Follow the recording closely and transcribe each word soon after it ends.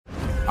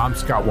I'm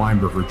Scott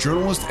Weinberger,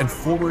 journalist and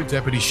former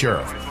deputy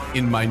sheriff.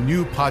 In my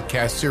new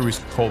podcast series,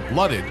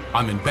 Cold-Blooded,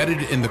 I'm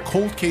embedded in the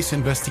cold case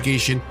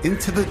investigation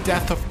into the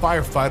death of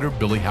firefighter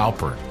Billy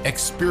Halpern.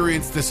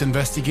 Experience this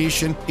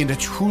investigation in a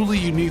truly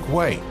unique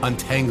way,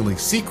 untangling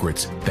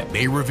secrets that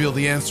may reveal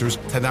the answers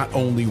to not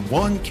only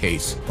one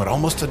case, but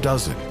almost a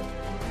dozen.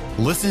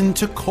 Listen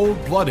to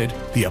Cold-Blooded,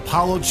 The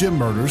Apollo Gym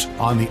Murders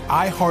on the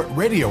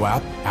iHeartRadio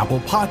app, Apple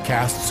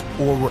Podcasts,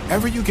 or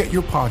wherever you get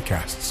your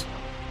podcasts.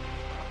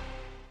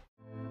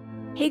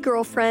 Hey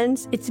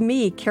girlfriends, it's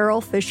me, Carol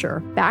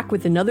Fisher, back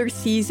with another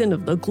season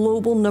of the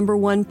global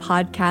 #1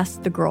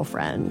 podcast, The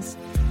Girlfriends.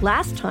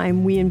 Last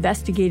time, we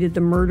investigated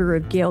the murder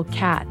of Gail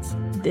Katz.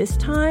 This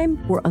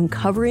time, we're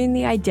uncovering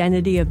the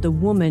identity of the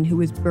woman who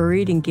was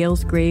buried in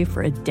Gail's grave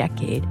for a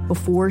decade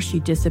before she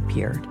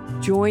disappeared.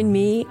 Join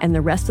me and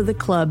the rest of the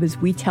club as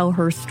we tell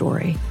her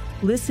story.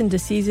 Listen to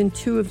Season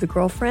 2 of The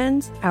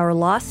Girlfriends, Our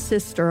Lost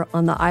Sister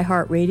on the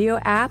iHeartRadio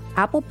app,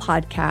 Apple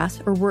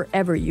Podcasts, or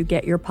wherever you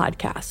get your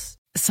podcasts.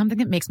 Something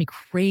that makes me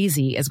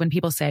crazy is when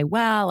people say,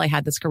 well, I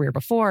had this career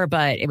before,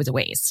 but it was a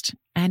waste.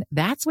 And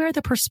that's where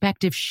the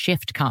perspective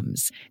shift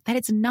comes, that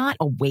it's not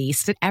a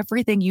waste, that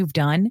everything you've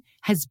done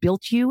has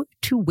built you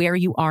to where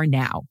you are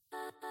now.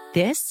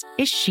 This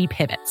is She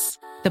Pivots,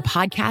 the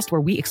podcast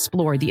where we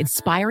explore the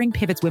inspiring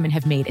pivots women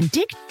have made and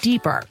dig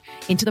deeper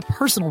into the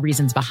personal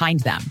reasons behind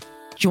them.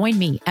 Join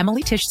me,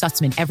 Emily Tish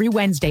Sussman, every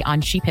Wednesday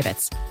on She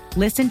Pivots.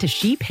 Listen to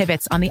She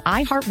Pivots on the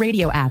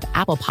iHeartRadio app,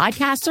 Apple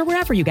Podcasts, or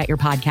wherever you get your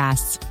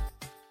podcasts.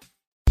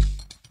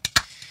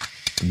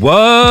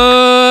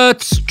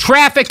 What's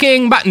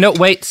trafficking? But no,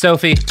 wait,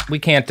 Sophie, we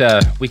can't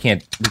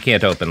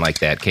open like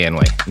that, can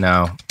we?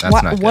 No,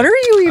 that's not good. What are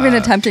you even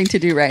attempting to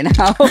do right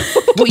now?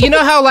 Well, you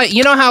know how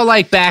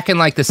back in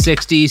like the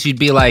 60s, you'd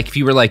be like, if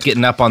you were like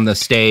getting up on the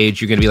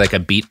stage, you're gonna be like a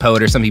beat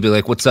poet or something. You'd be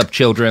like, "What's up,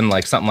 children?"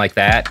 Like something like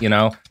that. You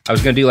know, I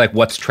was gonna do like,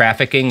 "What's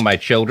trafficking, my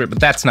children?" But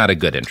that's not a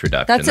good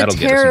introduction. That's a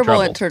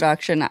terrible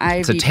introduction.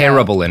 It's a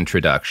terrible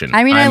introduction.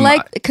 I mean,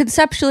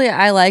 conceptually,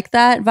 I like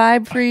that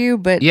vibe for you,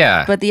 but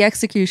yeah, but the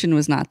execution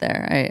was not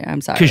there. I'm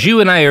sorry. Because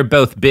you and I are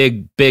both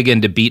big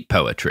into beat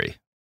poetry.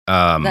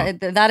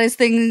 That is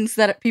things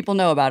that people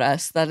know about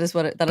us. That is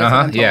what I'm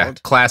told. Yeah,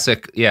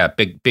 classic. Yeah,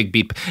 big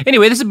beat.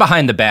 Anyway, this is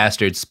Behind the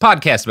Bastards,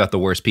 podcast about the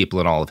worst people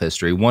in all of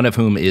history. One of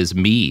whom is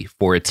me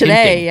for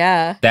attempting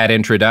that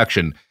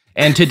introduction.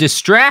 And to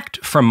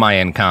distract from my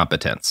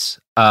incompetence,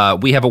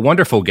 we have a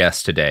wonderful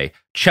guest today,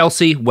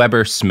 Chelsea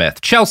Weber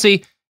Smith.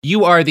 Chelsea,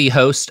 you are the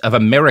host of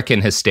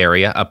American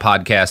Hysteria, a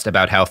podcast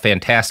about how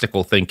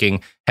fantastical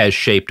thinking has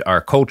shaped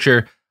our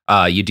culture.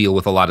 You deal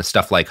with a lot of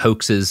stuff like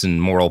hoaxes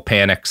and moral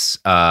panics,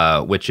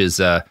 which is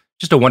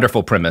just a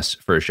wonderful premise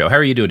for a show. How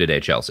are you doing today,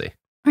 Chelsea?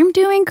 I'm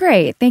doing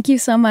great. Thank you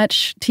so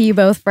much to you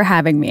both for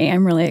having me.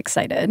 I'm really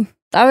excited.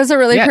 That was a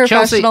really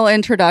professional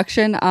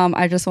introduction.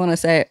 I just want to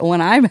say,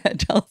 when I met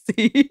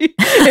Chelsea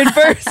in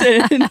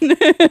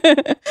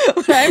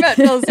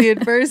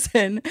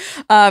person,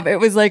 it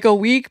was like a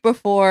week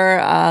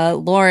before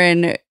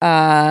Lauren.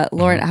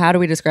 Lauren, how do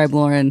we describe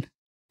Lauren?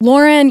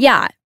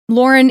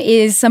 Lauren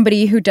is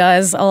somebody who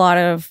does a lot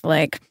of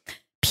like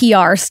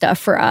PR stuff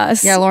for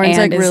us. Yeah, Lauren's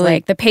and like is really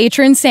like the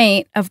patron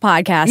saint of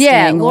podcasting.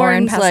 Yeah,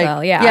 Lauren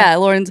Passell.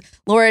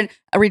 Lauren.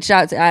 I reached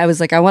out. I was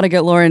like, I want to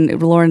get Lauren.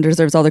 Lauren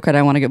deserves all the credit.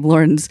 I want to give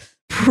Lauren's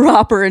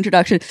proper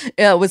introduction.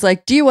 It was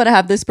like, do you want to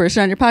have this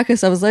person on your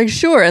podcast? I was like,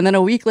 sure. And then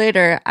a week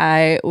later,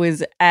 I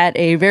was at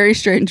a very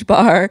strange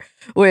bar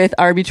with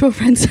our mutual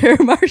friend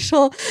Sarah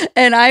Marshall,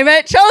 and I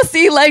met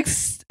Chelsea like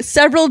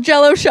several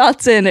Jell-O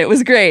shots in. It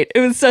was great. It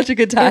was such a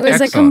good time. It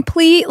was a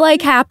complete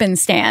like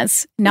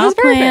happenstance, not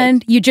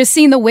planned. You just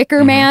seen The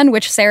Wicker Man,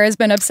 which Sarah's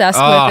been obsessed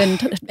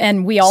with,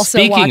 and we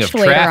also watched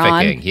later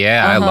on.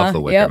 I love The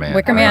Wicker Man.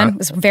 Wicker Man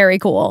was very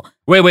cool.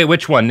 Wait,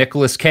 which one?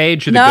 Nicolas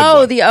Cage or the good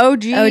one? The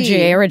OG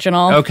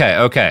original. Okay,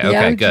 the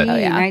OG, good.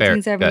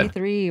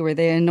 1973, where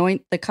they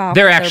anoint the cop.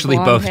 They're actually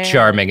both hair.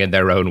 Charming in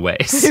their own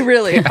ways. They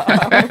really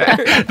are.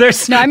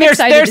 I'm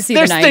excited to see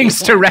there's the 90s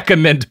things one. to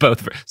recommend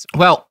both.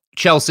 Well,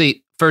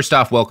 Chelsea, first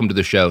off, welcome to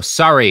the show.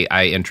 Sorry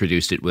I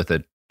introduced it with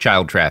a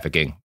child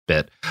trafficking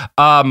bit.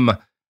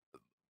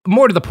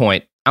 More to the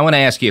point, I want to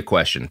ask you a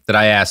question that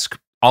I ask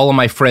all of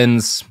my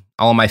friends,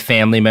 all of my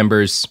family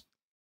members,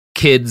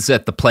 kids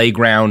at the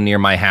playground near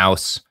my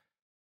house.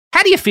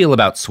 How do you feel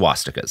about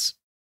swastikas?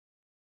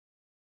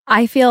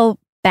 I feel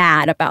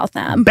bad about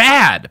them.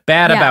 Bad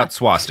about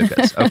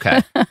swastikas.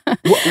 Okay.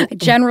 I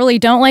generally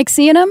don't like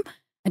seeing them.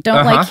 I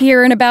don't like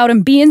hearing about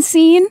them being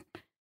seen.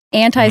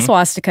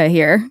 Anti-swastika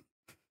here.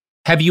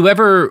 Have you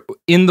ever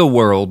in the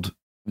world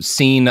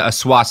seen a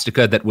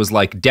swastika that was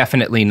like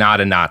definitely not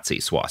a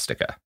Nazi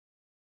swastika?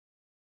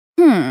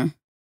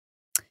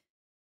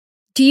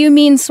 Do you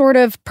mean sort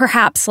of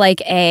perhaps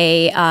like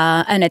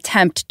an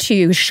attempt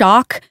to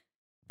shock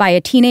by a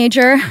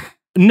teenager?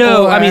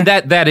 No, I mean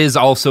that is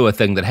also a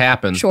thing that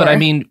happens. Sure. But I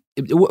mean,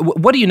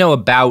 what do you know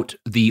about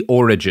the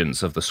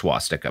origins of the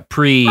swastika?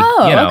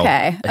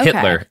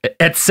 Hitler,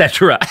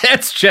 etc.,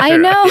 etc. I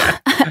know, yeah.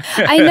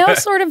 I know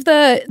sort of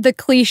the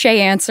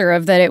cliche answer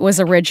of that it was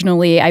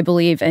originally, I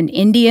believe, an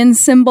Indian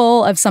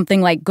symbol of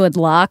something like good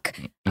luck.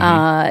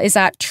 Mm-hmm. Is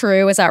that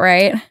true? Is that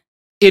right?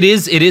 It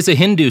is a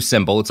Hindu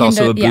symbol. It's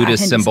also a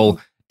Buddhist symbol.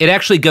 It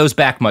actually goes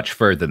back much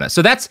further than that.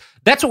 So that's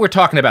what we're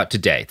talking about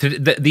today.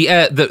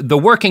 The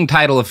working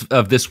title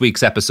of this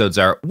week's episodes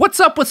are "What's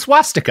Up with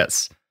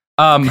Swastikas?"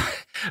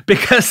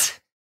 Because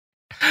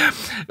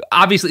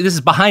obviously this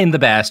is behind the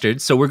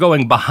bastards, so we're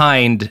going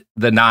behind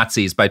the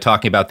Nazis by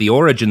talking about the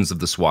origins of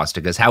the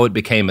swastikas, how it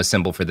became a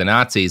symbol for the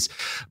Nazis,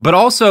 but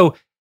also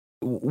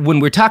when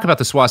we're talking about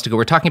the swastika,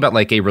 we're talking about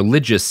like a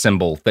religious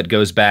symbol that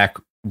goes back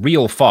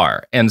real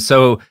far, and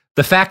so.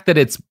 The fact that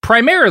it's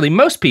primarily,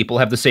 most people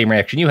have the same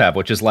reaction you have,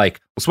 which is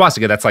like, well,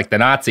 swastika, that's like the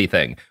Nazi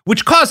thing,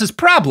 which causes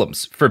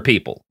problems for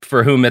people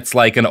for whom it's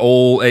like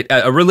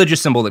a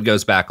religious symbol that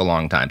goes back a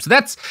long time. So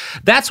that's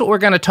what we're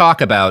going to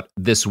talk about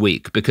this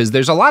week, because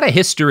there's a lot of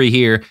history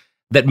here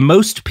that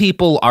most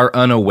people are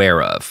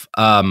unaware of.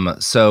 You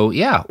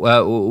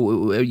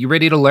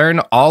ready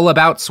to all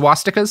about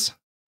swastikas?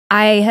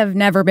 I have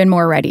never been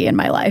more ready in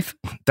my life.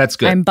 That's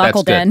good. I'm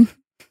buckled in.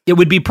 It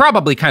would be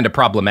probably kind of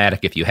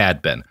problematic if you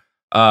had been.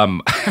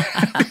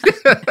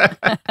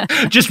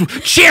 Just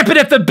champing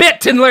at the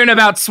bit to learn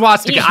about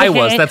swastika. I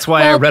was. That's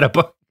why I read a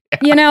book.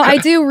 I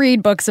do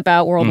read books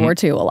about World War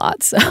II a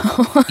lot. So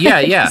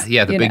yeah.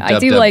 The big I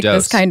do like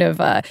this kind of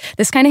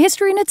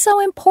history, and it's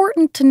so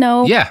important to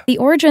know the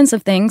origins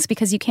of things,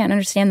 because you can't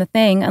understand the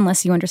thing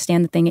unless you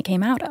understand the thing it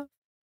came out of.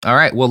 All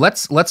right. Well,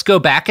 let's go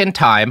back in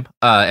time.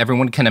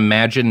 Everyone can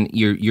imagine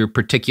your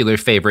particular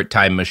favorite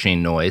time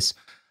machine noise,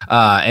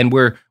 and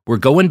we're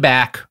going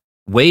back,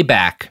 way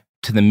back.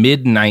 To the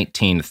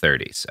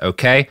mid-1930s,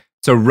 okay?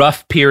 It's a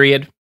rough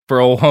period for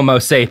old Homo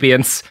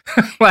sapiens.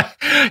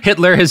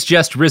 Hitler has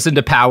just risen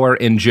to power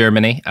in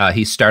Germany.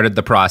 He started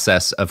the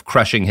process of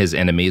crushing his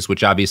enemies,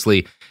 which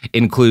obviously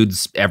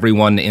includes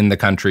everyone in the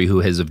country who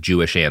is of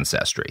Jewish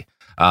ancestry.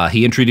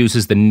 He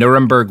introduces the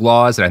Nuremberg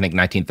laws in, I think,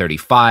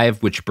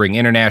 1935, which bring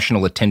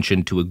international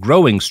attention to a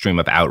growing stream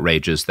of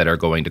outrages that are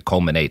going to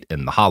culminate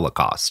in the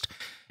Holocaust.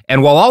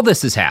 And while all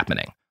this is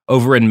happening,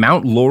 over in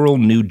Mount Laurel,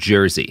 New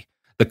Jersey,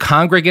 the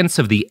congregants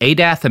of the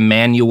Adath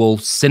Emanuel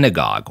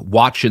Synagogue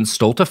watch in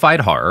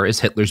stultified horror as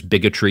Hitler's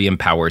bigotry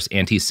empowers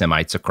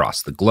anti-Semites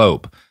across the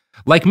globe.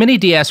 Like many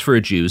diaspora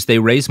Jews, they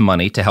raise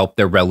money to help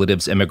their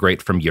relatives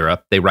immigrate from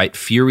Europe. They write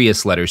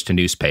furious letters to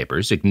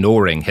newspapers,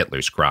 ignoring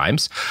Hitler's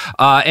crimes.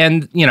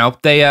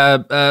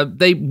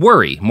 They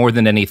worry more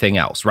than anything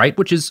else, right?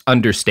 Which is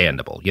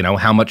understandable.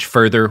 How much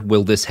further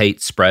will this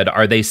hate spread?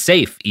 Are they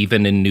safe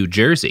even in New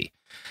Jersey?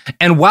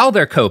 And while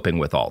they're coping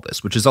with all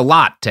this, which is a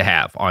lot to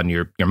have on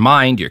your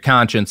mind, your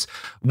conscience,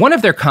 one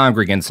of their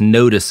congregants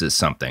notices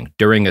something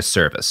during a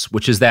service,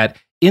 which is that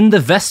in the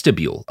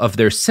vestibule of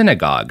their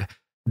synagogue,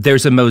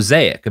 there's a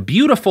mosaic, a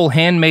beautiful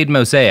handmade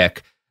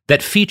mosaic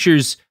that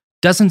features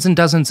dozens and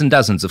dozens and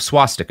dozens of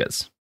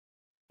swastikas.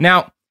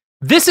 Now,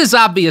 this is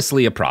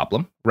obviously a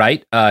problem,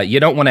 right? You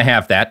don't want to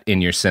have that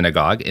in your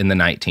synagogue in the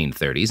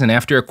 1930s. And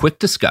after a quick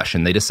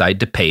discussion, they decide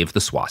to pave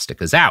the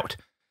swastikas out.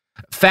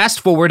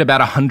 Fast forward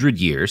about 100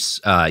 years,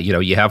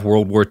 you have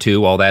World War II,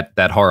 all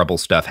that horrible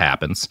stuff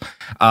happens.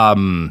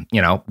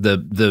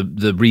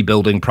 The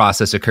rebuilding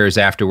process occurs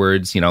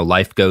afterwards,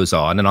 life goes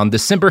on. And on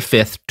December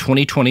 5th,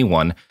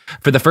 2021,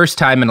 for the first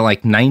time in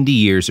like 90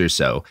 years or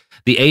so,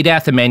 the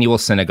Adath Emanuel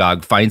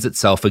Synagogue finds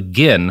itself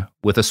again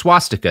with a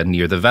swastika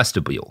near the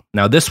vestibule.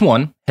 Now, this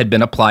one had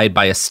been applied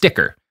by a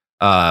sticker,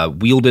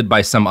 wielded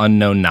by some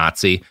unknown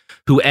Nazi,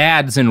 who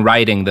adds in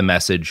writing the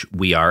message,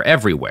 "We are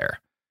everywhere."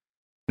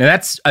 Now,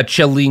 that's a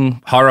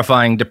chilling,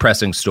 horrifying,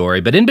 depressing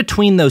story. But in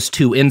between those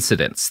two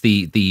incidents,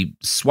 the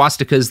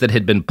swastikas that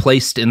had been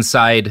placed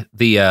inside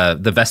the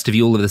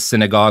vestibule of the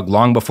synagogue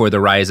long before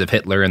the rise of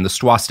Hitler, and the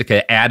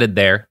swastika added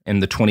there in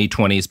the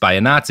 2020s by a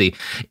Nazi,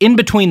 in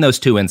between those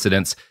two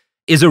incidents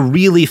is a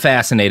really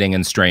fascinating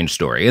and strange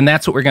story. And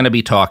that's what we're going to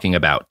be talking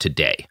about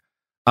today.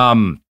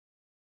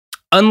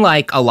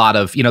 Unlike a lot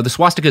of, the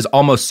swastika is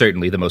almost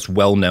certainly the most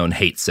well-known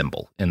hate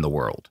symbol in the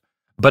world.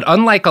 But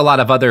unlike a lot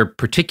of other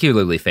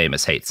particularly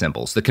famous hate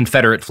symbols, the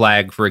Confederate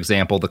flag, for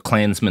example, the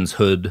Klansman's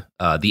hood,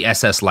 the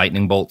SS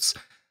lightning bolts,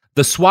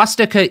 the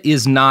swastika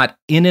is not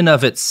in and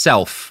of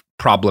itself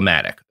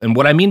problematic. And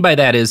what I mean by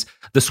that is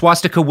the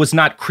swastika was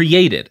not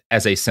created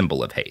as a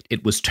symbol of hate.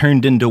 It was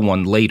turned into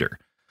one later.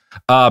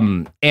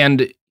 And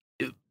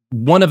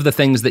one of the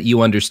things that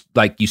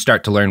you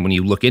start to learn when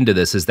you look into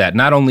this is that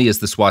not only is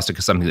the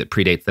swastika something that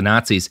predates the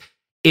Nazis,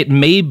 it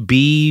may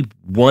be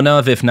one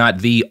of, if not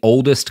the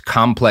oldest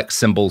complex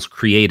symbols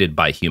created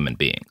by human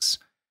beings.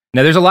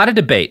 Now, there's a lot of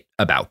debate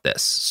about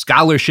this.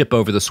 Scholarship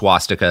over the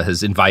swastika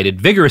has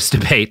invited vigorous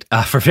debate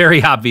for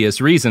very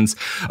obvious reasons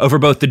over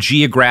both the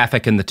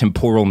geographic and the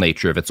temporal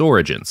nature of its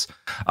origins.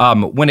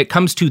 When it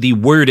comes to the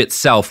word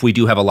itself, we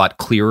do have a lot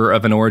clearer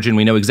of an origin.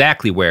 We know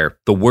exactly where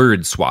the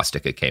word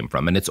swastika came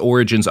from, and its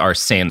origins are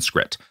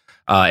Sanskrit.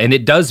 And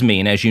it does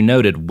mean, as you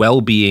noted,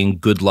 well-being,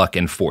 good luck,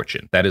 and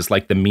fortune. That is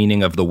like the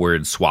meaning of the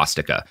word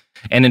swastika.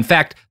 And in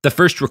fact, the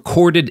first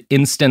recorded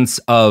instance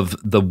of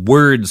the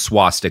word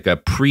swastika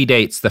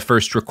predates the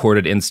first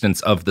recorded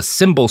instance of the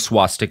symbol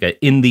swastika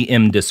in the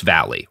Indus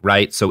Valley,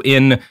 right? So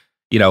in,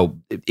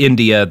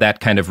 India,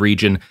 that kind of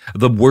region,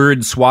 the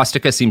word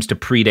swastika seems to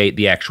predate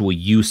the actual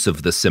use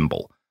of the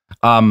symbol.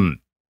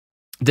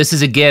 This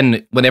is,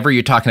 again, whenever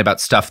you're talking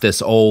about stuff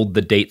this old,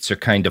 the dates are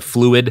kind of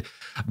fluid.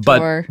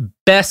 But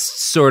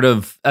best sort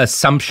of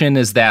assumption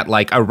is that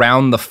like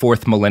around the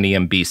 4th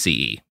millennium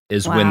BCE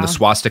is when the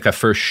swastika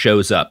first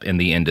shows up in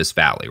the Indus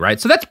Valley, right?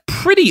 So that's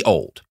pretty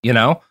old,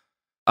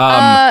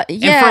 I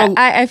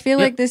feel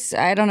like this,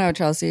 I don't know,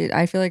 Chelsea.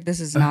 I feel like this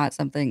is not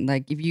something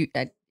like if you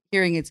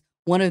hearing it's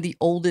one of the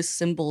oldest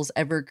symbols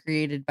ever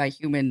created by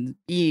human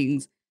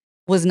beings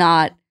was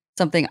not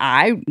something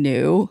I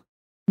knew.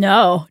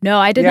 No,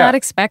 I did not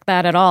expect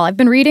that at all. I've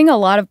been reading a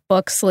lot of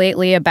books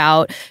lately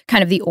about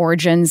kind of the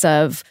origins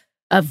of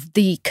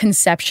the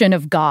conception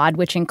of God,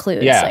 which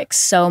includes like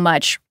so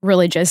much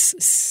religious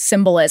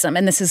symbolism.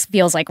 And this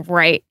feels like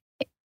right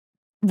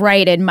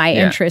in my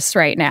interests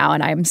right now.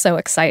 And I'm so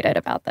excited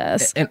about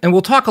this. And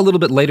we'll talk a little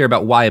bit later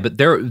about why, but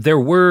there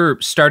were,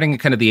 starting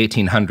at kind of the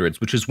 1800s,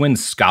 which is when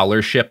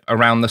scholarship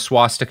around the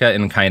swastika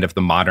in kind of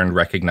the modern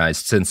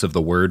recognized sense of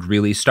the word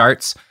really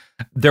starts.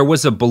 There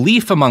was a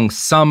belief among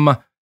some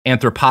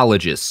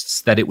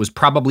anthropologists that it was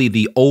probably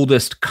the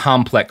oldest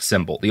complex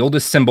symbol, the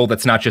oldest symbol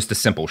that's not just a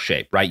simple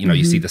shape, right?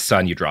 You see the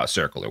sun, you draw a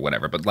circle or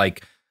whatever, but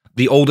like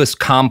the oldest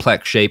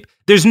complex shape,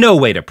 there's no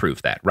way to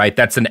prove that, right?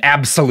 That's an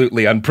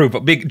absolutely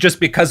unprovable, just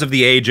because of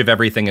the age of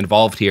everything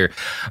involved here.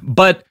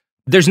 But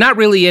there's not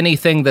really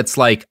anything that's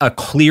like a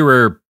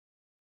clearer,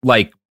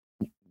 like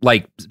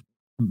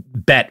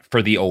bet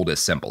for the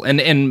oldest symbol.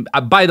 And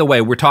by the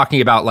way, we're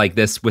talking about like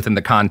this within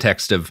the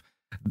context of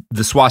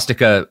the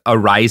swastika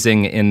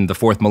arising in the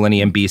 4th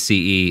millennium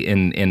BCE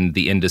in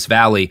the Indus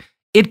Valley.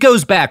 It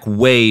goes back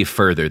way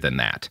further than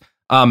that.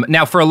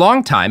 Now, for a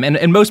long time,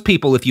 and most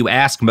people, if you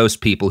ask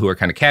most people who are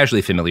kind of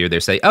casually familiar,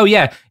 they say, oh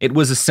yeah, it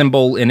was a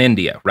symbol in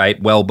India,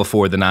 right? Well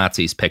before the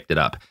Nazis picked it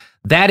up.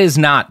 That is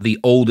not the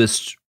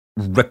oldest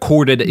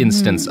recorded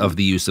instance of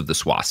the use of the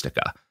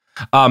swastika.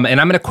 And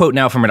I'm going to quote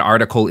now from an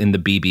article in the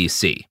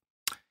BBC.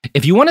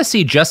 If you want to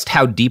see just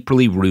how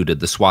deeply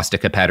rooted the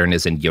swastika pattern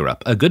is in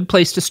Europe, a good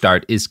place to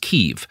start is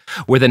Kyiv,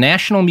 where the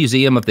National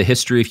Museum of the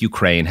History of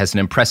Ukraine has an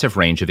impressive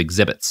range of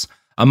exhibits.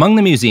 Among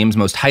the museum's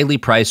most highly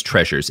prized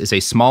treasures is a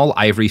small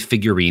ivory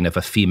figurine of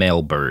a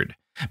female bird.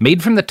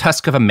 Made from the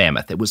tusk of a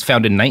mammoth, it was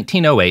found in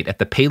 1908 at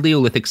the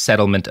Paleolithic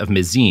settlement of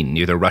Mizin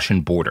near the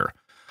Russian border.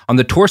 On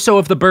the torso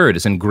of the bird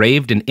is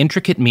engraved an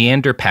intricate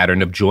meander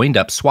pattern of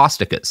joined-up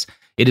swastikas.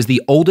 It is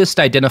the oldest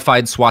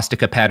identified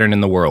swastika pattern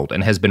in the world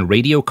and has been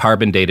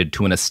radiocarbon dated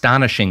to an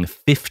astonishing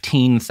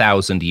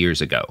 15,000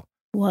 years ago.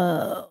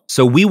 Whoa.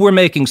 So we were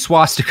making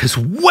swastikas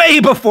way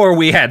before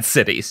we had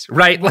cities,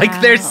 right? Wow. Like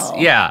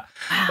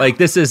like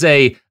this is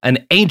an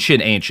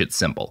ancient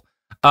symbol.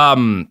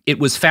 It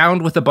was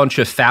found with a bunch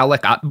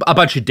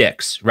of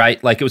dicks,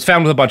 right? Like it was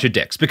found with a bunch of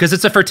dicks because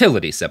it's a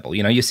fertility symbol.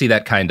 You see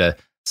that kind of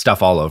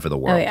stuff all over the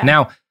world. Oh, yeah.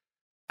 Now,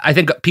 I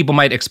think people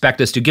might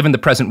expect us to, given the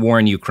present war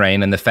in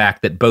Ukraine and the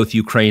fact that both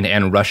Ukraine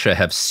and Russia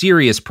have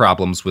serious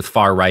problems with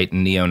far-right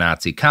and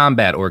neo-Nazi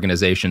combat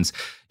organizations,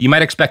 you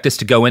might expect us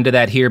to go into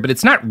that here, but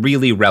it's not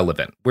really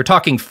relevant. We're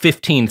talking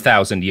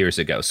 15,000 years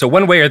ago. So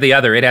one way or the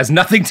other, it has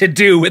nothing to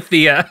do with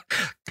the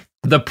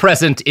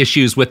present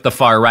issues with the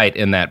far-right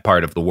in that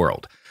part of the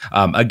world.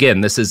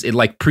 Again, it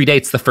like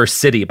predates the first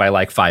city by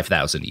like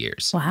 5,000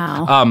 years.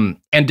 Wow.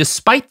 And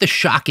despite the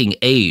shocking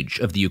age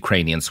of the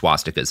Ukrainian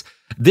swastikas,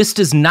 this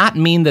does not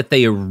mean that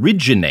they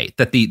originate,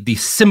 that the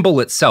symbol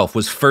itself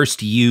was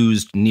first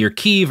used near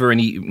Kyiv or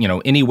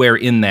anywhere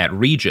in that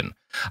region.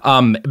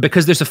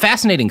 Because there's a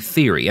fascinating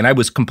theory, and I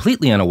was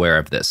completely unaware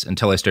of this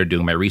until I started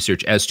doing my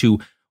research as to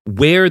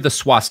where the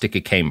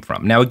swastika came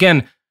from. Now,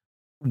 again,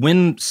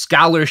 when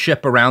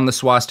scholarship around the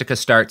swastika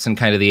starts in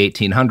kind of the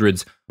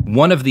 1800s,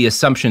 one of the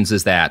assumptions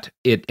is that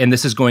and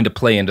this is going to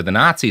play into the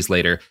Nazis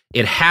later,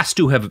 it has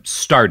to have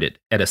started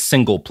at a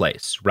single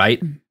place, right?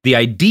 Mm-hmm. The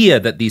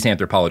idea that these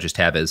anthropologists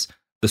have is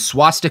the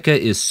swastika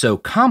is so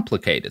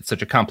complicated,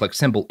 such a complex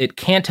symbol, it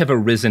can't have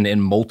arisen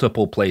in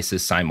multiple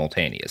places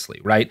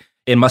simultaneously, right?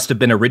 It must have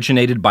been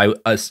originated by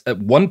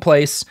one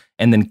place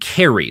and then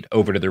carried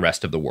over to the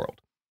rest of the world.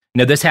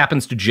 Now, this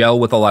happens to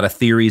gel with a lot of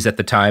theories at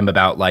the time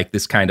about like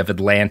this kind of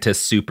Atlantis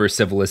super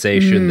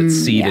civilization that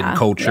seeded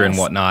culture and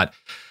whatnot.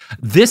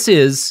 This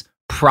is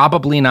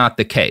probably not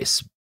the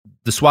case.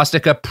 The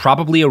swastika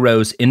probably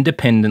arose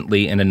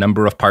independently in a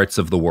number of parts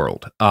of the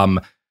world.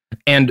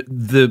 And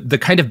the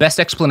kind of best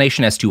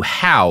explanation as to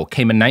how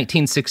came in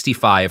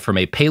 1965 from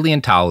a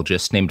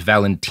paleontologist named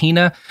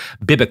Valentina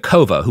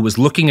Bibikova, who was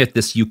looking at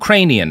this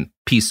Ukrainian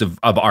piece of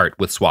art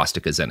with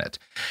swastikas in it.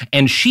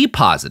 And she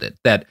posited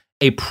that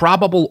a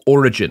probable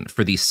origin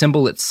for the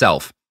symbol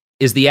itself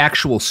is the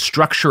actual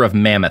structure of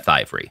mammoth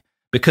ivory.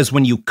 Because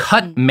when you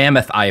cut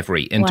mammoth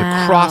ivory into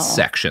cross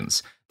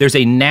sections, there's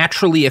a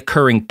naturally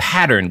occurring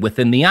pattern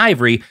within the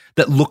ivory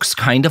that looks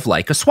kind of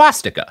like a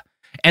swastika.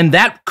 And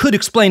that could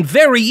explain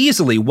very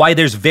easily why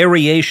there's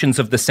variations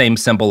of the same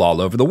symbol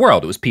all over the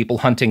world. It was people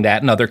hunting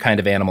that and other kind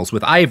of animals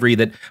with ivory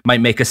that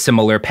might make a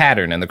similar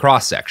pattern in the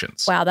cross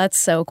sections. Wow, that's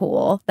so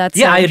cool. That's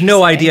I had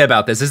no idea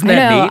about this. Isn't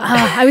that neat?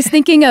 I was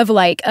thinking of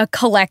like a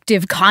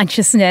collective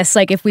consciousness,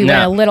 like if we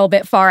went a little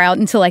bit far out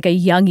into like a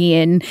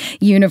Jungian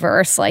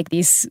universe, like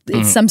these,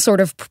 it's some sort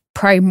of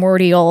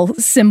primordial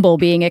symbol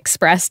being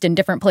expressed in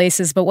different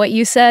places. But what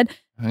you said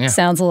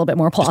sounds a little bit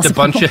more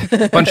plausible. Just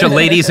a bunch of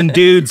ladies and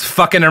dudes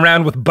fucking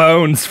around with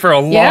bones for a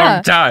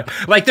long time.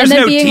 Like there's and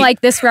then no being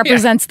like, this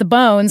represents the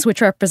bones,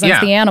 which represents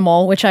the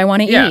animal, which I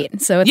want to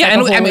eat. So it's like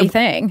a holy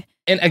thing.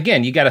 And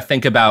again, you got to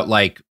think about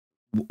like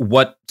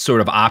what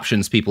sort of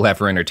options people have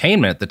for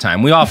entertainment at the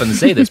time. We often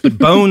say this, but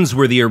Bones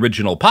were the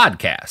original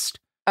podcast,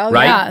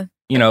 right? Yeah.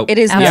 You know, it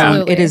is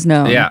known. It is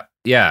known.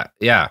 Yeah.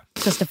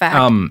 Just a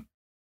fact.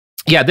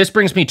 Yeah, this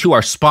brings me to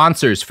our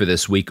sponsors for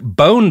this week,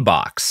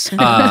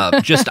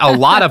 Bonebox. Just a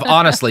lot of,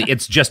 honestly,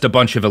 it's just a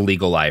bunch of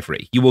illegal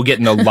ivory. You will get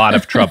in a lot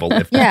of trouble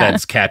if the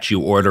feds catch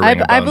you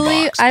ordering a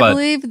Bonebox. I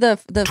believe the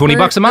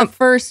 $20 a month. The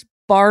first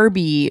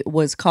Barbie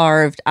was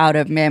carved out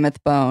of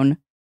mammoth bone.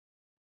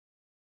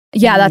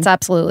 Yeah, that's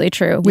absolutely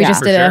true. We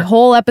just did a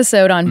whole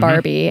episode on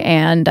Barbie,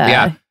 and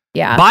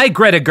by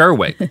Greta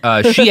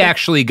Gerwig. She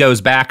actually goes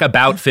back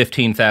about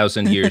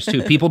 15,000 years,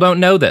 too. People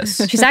don't know this.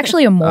 She's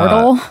actually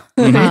immortal.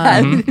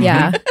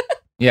 Yeah.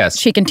 Yes.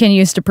 She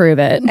continues to prove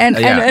it.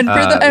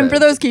 And for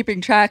those keeping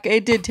track,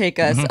 it did take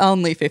us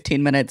only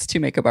 15 minutes to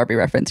make a Barbie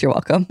reference. You're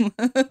welcome.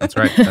 That's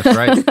right.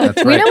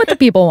 We know what the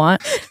people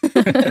want.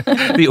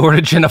 The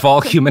origin of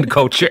all human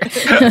culture.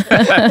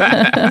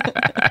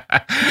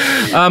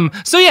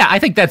 So yeah, I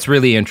think that's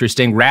really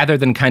interesting. Rather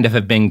than kind of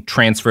have been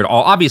transferred,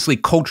 obviously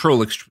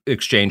cultural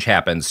exchange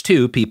happens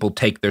too. People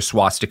take their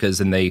swastikas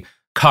and they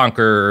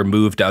conquer or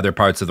move to other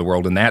parts of the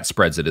world, and that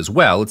spreads it as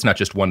well. It's not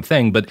just one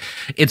thing, but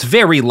it's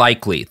very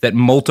likely that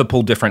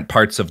multiple different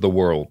parts of the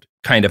world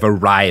kind of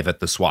arrive at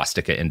the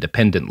swastika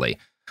independently.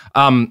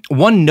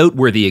 One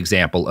noteworthy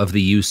example of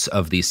the use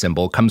of the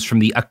symbol comes from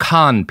the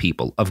Akan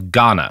people of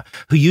Ghana,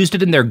 who used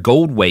it in their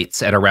gold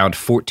weights at around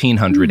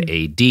 1400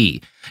 AD.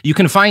 You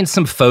can find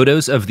some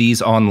photos of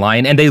these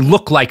online, and they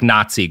look like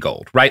Nazi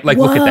gold, right? Like,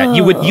 look at that.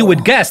 You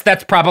would guess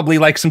that's probably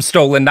like some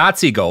stolen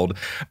Nazi gold,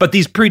 but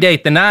these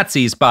predate the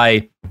Nazis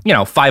by,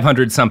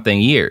 500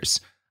 something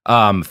years.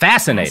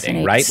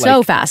 Fascinating, right?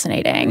 So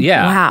fascinating.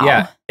 Yeah. Wow.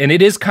 Yeah. And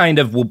it is kind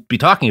of, we'll be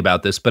talking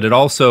about this, but it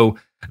also,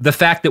 the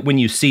fact that when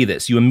you see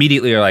this, you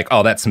immediately are like,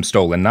 oh, that's some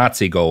stolen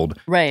Nazi gold.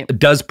 Right. It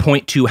does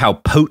point to how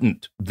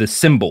potent the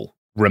symbol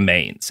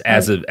remains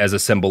as a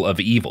symbol of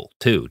evil,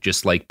 too,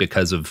 just like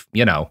because of,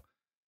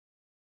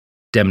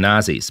 dem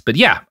Nazis. But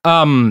yeah,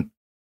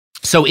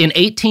 so in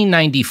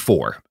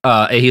 1894,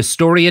 a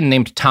historian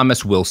named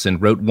Thomas Wilson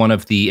wrote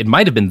it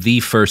might have been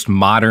the first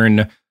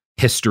modern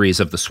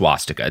histories of the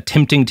swastika,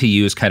 attempting to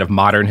use kind of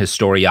modern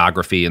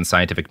historiography and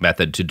scientific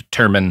method to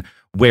determine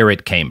where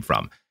it came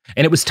from.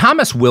 And it was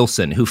Thomas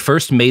Wilson who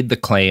first made the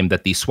claim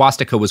that the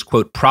swastika was,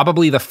 quote,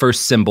 probably the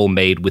first symbol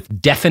made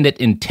with definite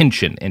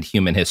intention in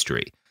human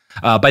history.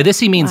 By this,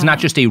 he means not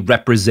just a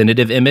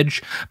representative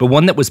image, but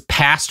one that was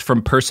passed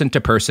from person to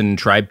person and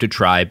tribe to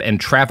tribe and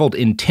traveled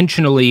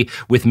intentionally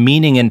with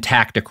meaning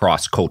intact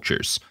across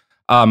cultures.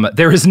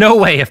 There is no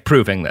way of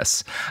proving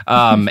this.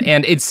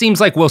 And it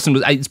seems like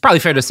Wilson it's probably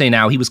fair to say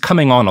now, he was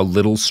coming on a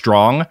little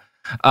strong.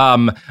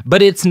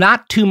 But it's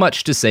not too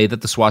much to say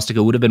that the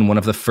swastika would have been one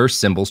of the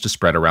first symbols to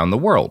spread around the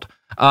world.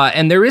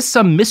 And there is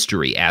some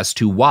mystery as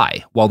to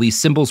why. While these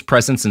symbols'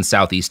 presence in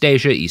Southeast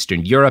Asia,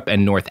 Eastern Europe,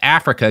 and North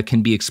Africa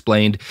can be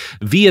explained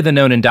via the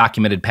known and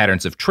documented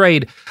patterns of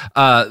trade,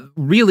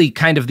 really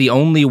kind of the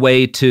only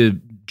way to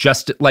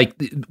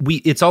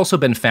it's also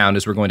been found,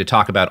 as we're going to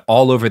talk about,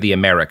 all over the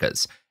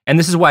Americas. And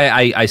this is why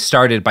I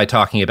started by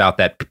talking about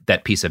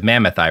that piece of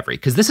mammoth ivory,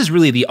 because this is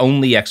really the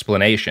only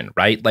explanation,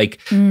 right? Like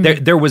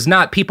there was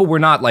not, people were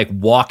not like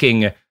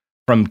walking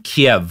from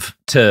Kiev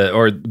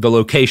or the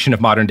location of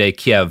modern day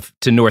Kiev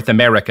to North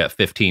America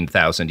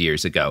 15,000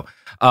 years ago.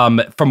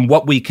 From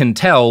what we can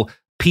tell,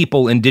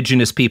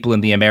 indigenous people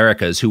in the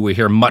Americas who were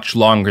here much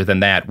longer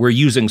than that were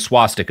using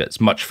swastikas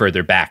much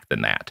further back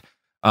than that.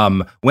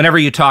 Whenever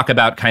you talk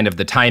about kind of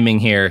the timing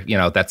here,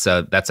 that's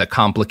a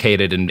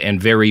complicated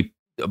and very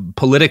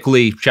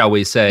politically, shall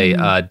we say,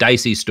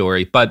 dicey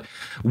story. But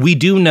we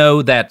do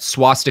know that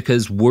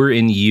swastikas were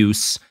in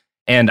use,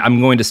 and I'm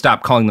going to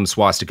stop calling them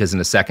swastikas in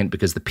a second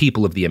because the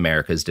people of the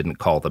Americas didn't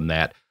call them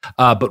that,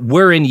 but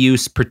were in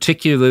use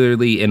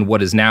particularly in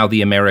what is now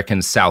the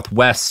American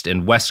Southwest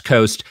and West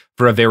Coast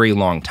for a very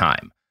long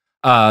time.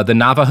 The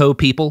Navajo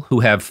people,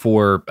 who have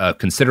for a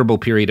considerable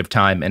period of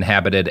time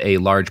inhabited a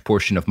large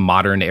portion of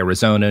modern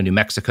Arizona, New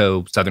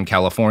Mexico, Southern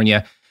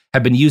California,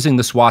 have been using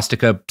the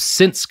swastika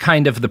since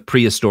kind of the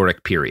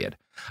prehistoric period.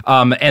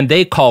 And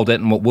they called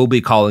it, and what we'll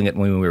be calling it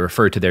when we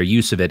refer to their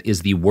use of it,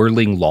 is the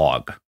whirling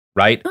log,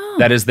 right? Oh.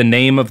 That is the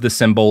name of the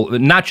symbol,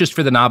 not just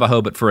for the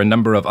Navajo, but for a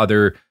number of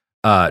other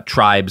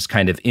tribes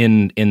kind of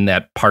in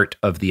that part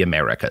of the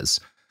Americas.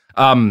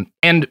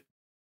 And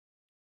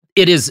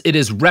it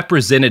is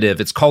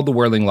representative. It's called the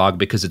Whirling Log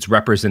because it's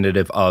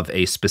representative of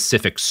a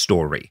specific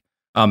story.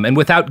 And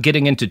without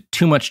getting into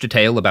too much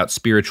detail about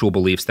spiritual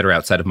beliefs that are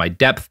outside of my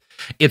depth,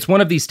 it's one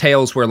of these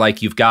tales where,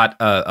 like, you've got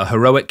a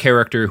heroic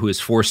character who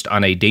is forced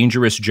on a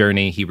dangerous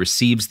journey. He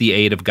receives the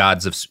aid of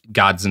gods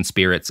and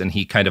spirits, and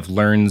he kind of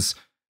learns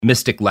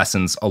mystic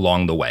lessons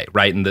along the way,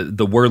 right? And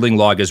the Whirling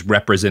Log is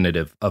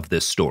representative of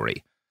this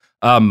story.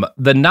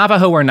 The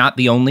Navajo are not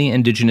the only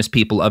indigenous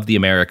people of the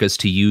Americas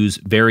to use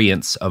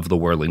variants of the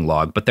Whirling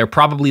Log, but they're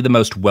probably the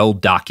most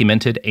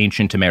well-documented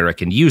ancient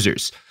American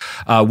users.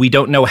 We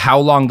don't know how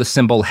long the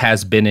symbol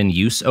has been in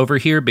use over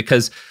here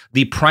because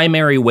the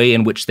primary way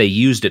in which they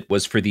used it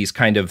was for these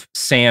kind of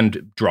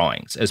sand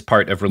drawings as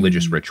part of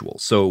religious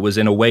rituals. So it was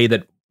in a way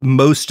that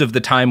most of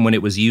the time when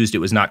it was used, it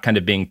was not kind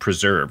of being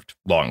preserved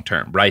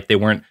long-term, right? They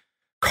weren't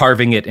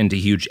carving it into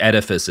huge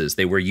edifices.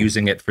 They were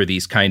using it for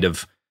these kind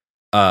of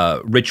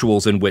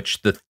rituals in which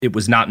it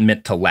was not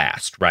meant to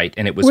last, right?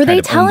 And it was were kind they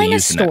of telling only a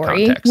used in that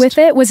story context. with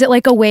it? Was it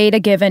like a way to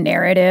give a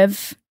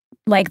narrative,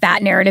 like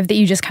that narrative that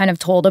you just kind of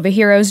told of a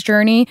hero's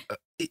journey?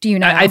 Do you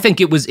know? I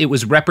think it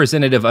was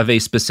representative of a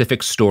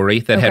specific story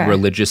that had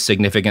religious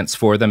significance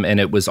for them, and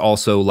it was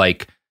also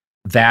like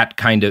that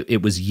kind of.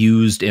 It was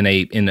used in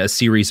a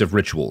series of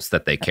rituals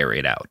that they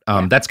carried out.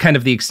 That's kind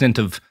of the extent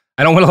of.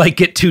 I don't want to like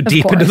get too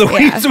deep into the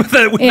weeds with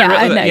it. You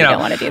don't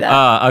want to do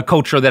that. A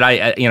culture that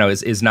I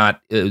is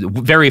not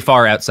very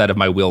far outside of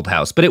my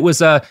wheelhouse, but it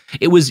was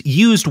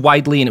used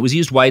widely, and it was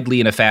used widely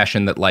in a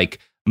fashion that like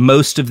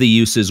most of the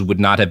uses would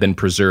not have been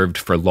preserved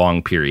for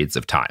long periods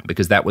of time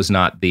because that was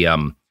not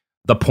the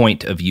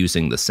point of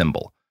using the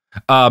symbol.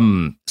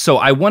 So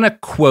I want to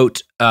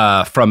quote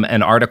from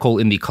an article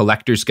in the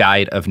Collector's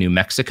Guide of New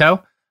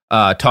Mexico,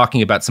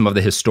 talking about some of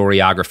the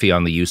historiography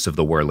on the use of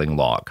the Whirling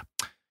Log.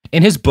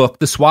 In his book,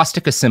 The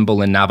Swastika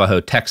Symbol in Navajo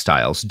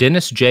Textiles,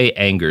 Dennis J.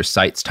 Anger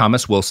cites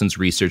Thomas Wilson's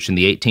research in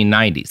the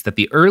 1890s that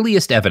the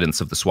earliest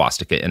evidence of the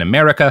swastika in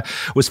America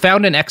was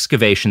found in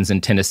excavations in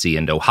Tennessee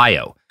and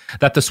Ohio.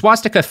 That the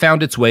swastika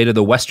found its way to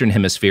the Western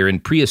Hemisphere in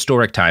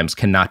prehistoric times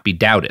cannot be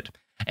doubted.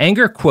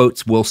 Anger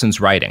quotes Wilson's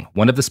writing.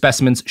 One of the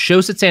specimens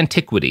shows its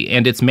antiquity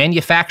and its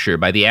manufacture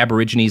by the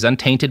Aborigines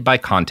untainted by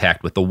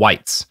contact with the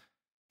whites.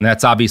 And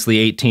that's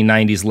obviously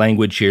 1890s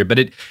language here, but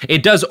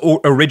it does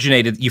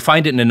originate. You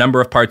find it in a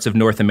number of parts of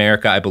North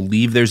America. I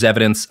believe there's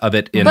evidence of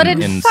it in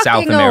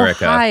South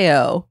America.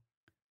 Ohio.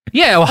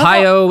 Yeah,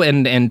 Ohio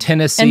and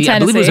Tennessee. I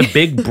believe it was a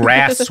big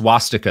brass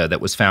swastika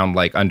that was found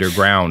like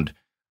underground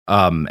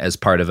as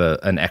part of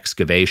an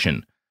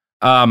excavation.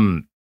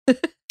 And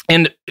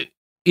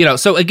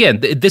so again,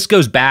 this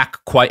goes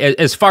back quite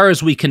as far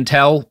as we can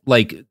tell.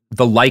 Like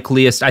the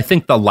likeliest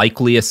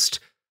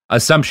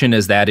assumption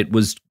is that it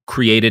was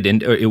created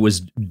and it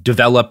was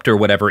developed or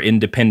whatever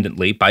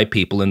independently by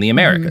people in the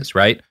Americas,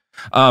 right?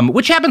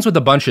 Which happens with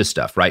a bunch of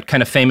stuff, right?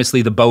 Kind of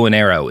famously, the bow and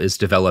arrow is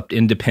developed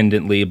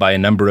independently by a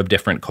number of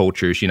different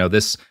cultures.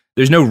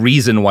 There's no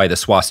reason why the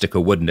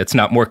swastika wouldn't. It's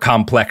not more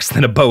complex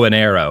than a bow and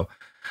arrow.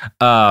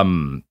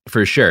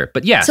 For sure.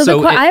 But yeah.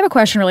 So I have a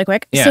question really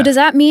quick. Yeah. So does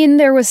that mean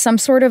there was some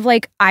sort of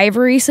like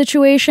ivory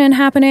situation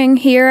happening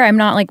here? I'm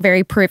not like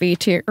very privy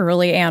to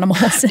early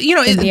animals in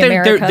the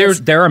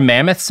Americas. There are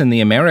mammoths in the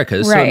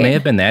Americas, right. So it may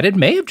have been that. It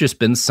may have just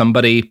been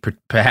somebody,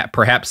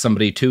 perhaps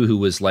somebody too, who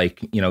was like,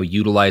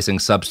 utilizing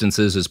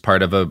substances as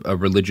part of a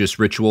religious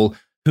ritual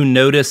who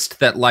noticed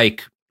that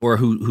like, or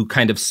who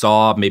kind of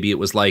saw, maybe it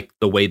was like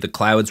the way the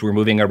clouds were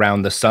moving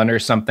around the sun or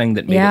something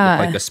that made it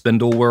look like a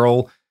spindle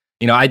whirl.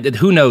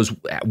 Who knows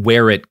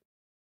where it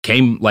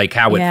came, like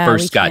how it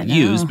first got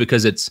used,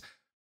 because its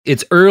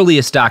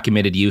earliest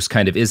documented use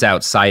kind of is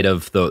outside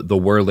of the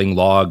Whirling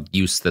Log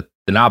use that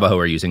the Navajo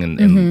are using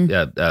in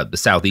the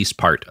southeast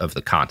part of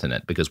the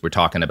continent, because we're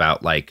talking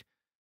about like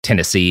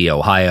Tennessee,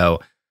 Ohio.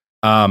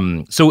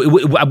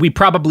 So we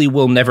probably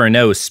will never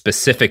know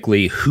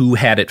specifically who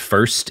had it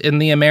first in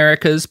the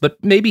Americas, but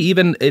maybe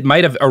even it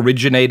might have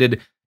originated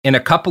in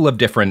a couple of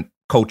different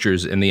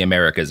cultures in the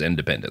Americas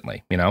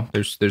independently.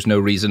 There's no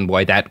reason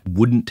why that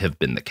wouldn't have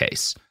been the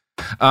case.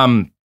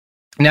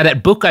 Now,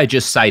 that book I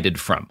just cited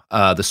from,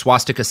 The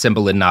Swastika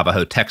Symbol in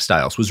Navajo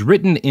Textiles, was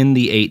written in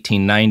the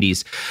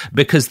 1890s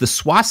because the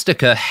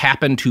swastika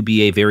happened to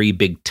be a very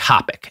big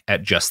topic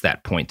at just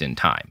that point in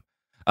time.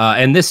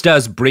 And this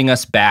does bring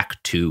us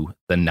back to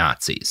the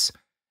Nazis.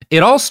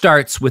 It all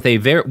starts with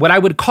what I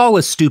would call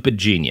a stupid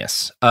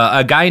genius,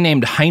 a guy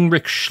named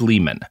Heinrich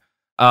Schliemann.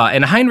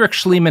 And Heinrich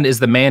Schliemann is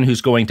the man who's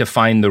going to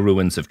find the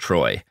ruins of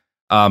Troy.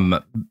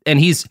 And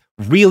he's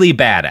really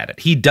bad at it.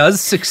 He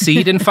does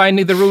succeed in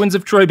finding the ruins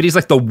of Troy, but he's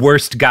like the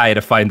worst guy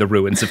to find the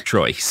ruins of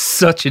Troy. He's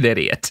such an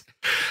idiot.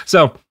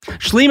 So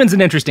Schliemann's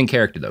an interesting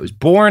character, though. He's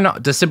born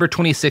December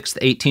 26th,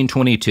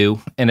 1822,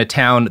 in a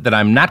town that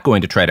I'm not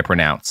going to try to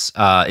pronounce.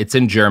 It's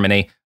in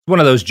Germany. One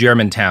of those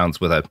German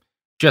towns with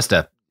just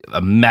a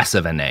mess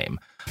of a name.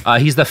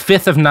 He's the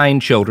fifth of 9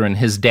 children.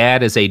 His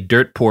dad is a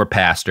dirt poor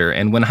pastor,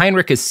 and when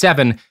Heinrich is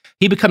 7,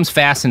 he becomes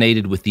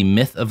fascinated with the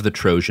myth of the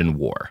Trojan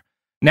War.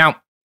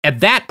 Now, at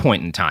that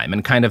point in time,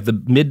 in kind of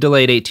the mid to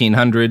late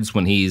 1800s,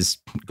 when he's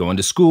going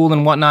to school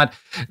and whatnot,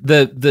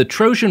 the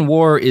Trojan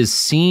War is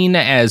seen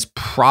as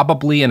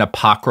probably an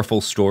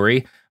apocryphal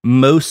story.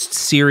 Most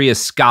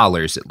serious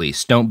scholars, at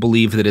least, don't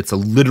believe that it's a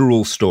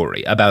literal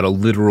story about a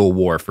literal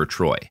war for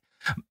Troy.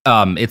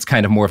 It's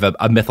kind of more of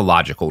a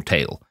mythological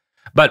tale.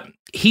 But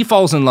he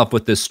falls in love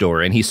with this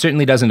story, and he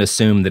certainly doesn't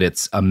assume that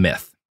it's a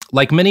myth.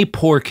 Like many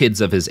poor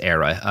kids of his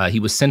era, he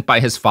was sent by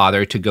his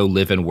father to go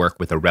live and work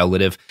with a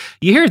relative.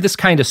 You hear this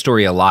kind of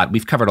story a lot.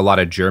 We've covered a lot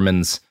of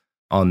Germans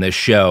on this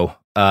show,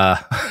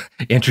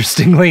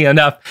 interestingly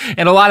enough.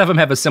 And a lot of them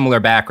have a similar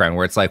background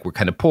where it's like, we're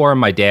kind of poor.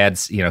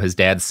 His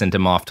dad sent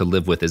him off to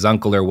live with his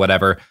uncle or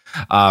whatever.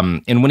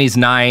 And when he's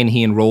 9,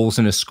 he enrolls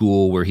in a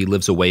school where he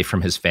lives away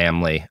from his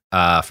family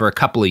for a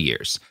couple of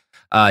years.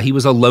 He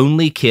was a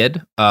lonely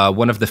kid.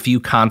 One of the few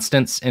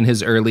constants in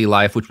his early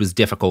life, which was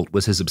difficult,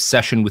 was his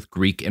obsession with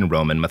Greek and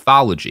Roman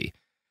mythology.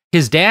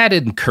 His dad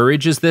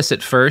encourages this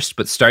at first,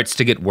 but starts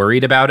to get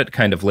worried about it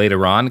kind of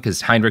later on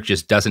because Heinrich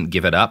just doesn't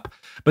give it up.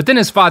 But then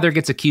his father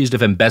gets accused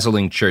of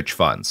embezzling church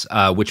funds,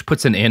 which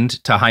puts an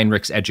end to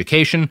Heinrich's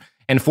education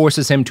and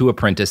forces him to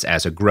apprentice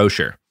as a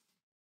grocer.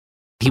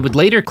 He would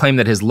later claim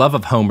that his love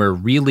of Homer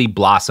really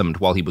blossomed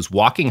while he was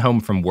walking home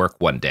from work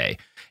one day,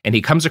 and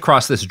he comes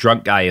across this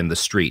drunk guy in the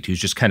street who's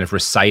just kind of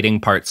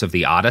reciting parts of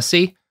the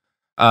Odyssey.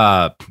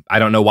 I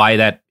don't know why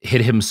that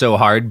hit him so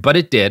hard, but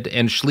it did,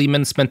 and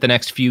Schliemann spent the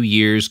next few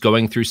years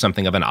going through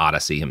something of an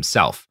Odyssey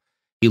himself.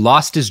 He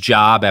lost his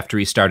job after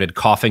he started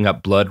coughing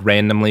up blood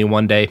randomly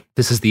one day.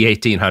 This is the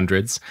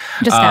 1800s.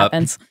 Just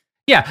happens.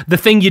 Yeah, the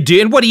thing you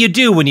do. And what do you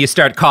do when you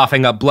start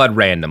coughing up blood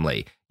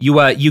randomly?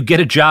 You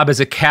get a job as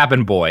a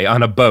cabin boy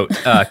on a boat,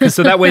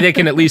 so that way they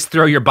can at least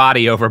throw your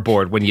body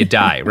overboard when you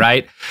die,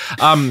 right?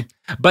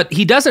 But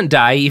he doesn't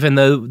die, even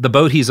though the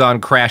boat he's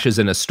on crashes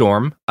in a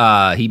storm.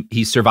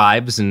 He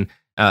survives and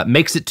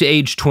makes it to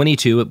age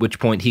 22, at which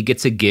point he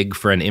gets a gig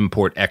for an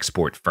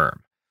import-export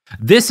firm.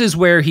 This is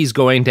where he's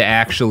going to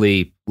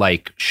actually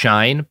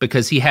shine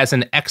because he has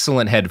an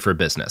excellent head for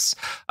business.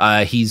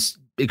 He's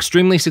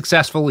extremely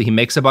successful. He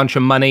makes a bunch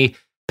of money,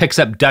 picks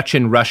up Dutch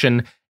and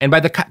Russian. And by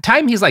the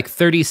time he's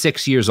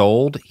 36 years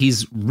old,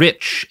 he's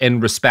rich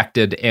and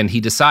respected, and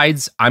he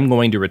decides, I'm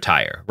going to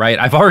retire, right?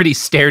 I've already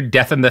stared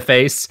death in the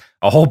face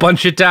a whole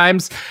bunch of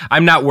times.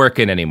 I'm not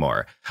working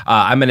anymore.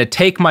 I'm going to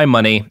take my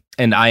money,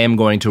 and I am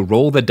going to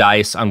roll the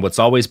dice on what's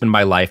always been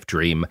my life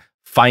dream,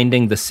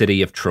 finding the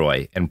city of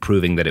Troy and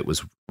proving that it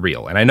was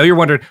real. And I know you're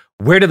wondering,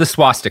 where do the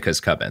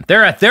swastikas come in?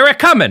 They're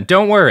a-coming,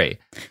 don't worry.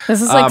 This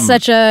is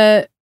such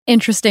a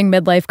interesting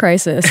midlife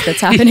crisis that's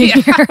happening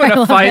here. I'm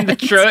gonna find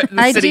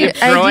the city of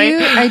Troy.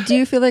 I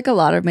do feel like a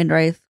lot of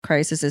midlife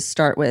crises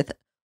start with,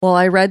 well,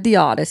 I read the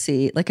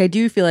Odyssey. I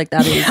do feel like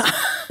that is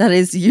that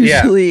is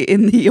usually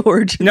in the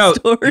origin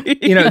story.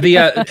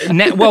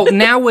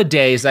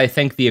 Nowadays I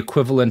think the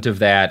equivalent of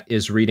that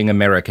is reading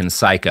American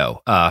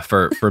Psycho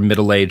for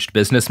middle-aged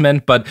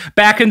businessmen. But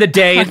back in the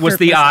day, it was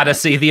the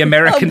Odyssey, the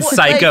American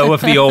Psycho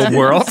of the old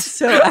world.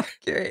 So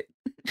accurate.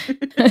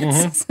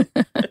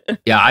 Mm-hmm.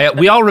 Yeah,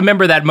 we all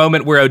remember that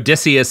moment where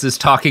Odysseus is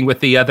talking with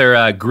the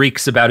other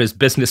Greeks about his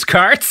business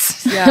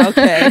cards. Yeah,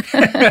 okay.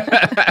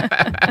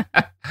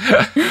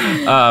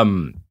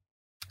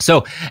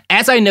 So,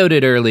 as I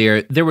noted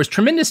earlier, there was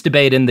tremendous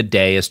debate in the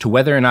day as to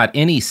whether or not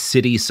any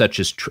city such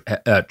as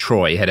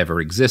Troy had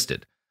ever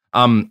existed.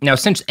 Now,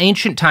 since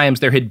ancient times,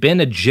 there had been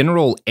a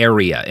general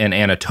area in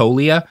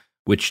Anatolia,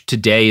 which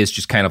today is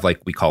just kind of like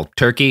we call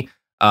Turkey,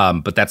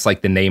 but that's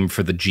the name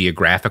for the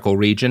geographical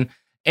region.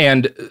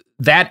 And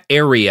that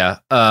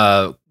area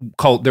there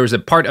was a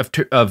part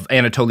of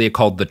Anatolia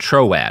called the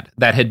Troad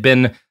that had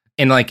been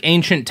in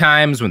ancient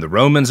times when the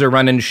Romans are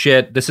running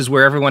shit. This is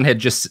where everyone had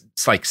just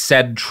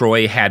said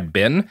Troy had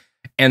been.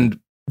 And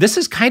this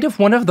is kind of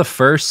one of the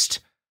first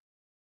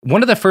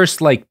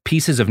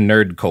pieces of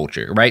nerd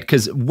culture, right?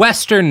 Because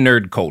Western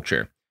nerd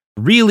culture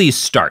really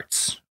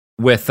starts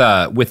with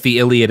the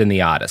Iliad and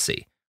the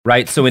Odyssey.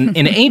 Right. So in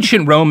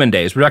ancient Roman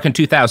days, we're talking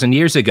 2,000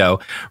 years ago,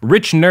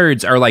 rich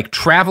nerds are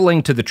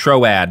traveling to the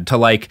Troad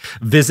to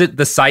visit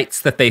the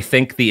sites that they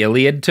think the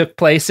Iliad took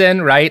place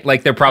in. Right.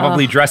 They're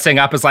probably dressing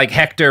up as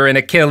Hector and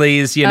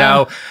Achilles, you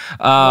know.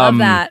 Love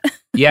that.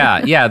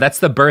 Yeah. That's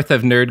the birth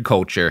of nerd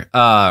culture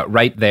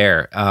right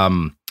there.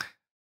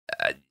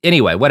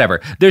 Anyway,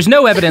 whatever. There's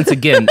no evidence.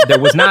 Again, there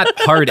was not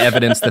hard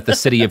evidence that the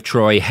city of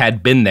Troy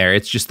had been there.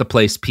 It's just the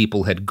place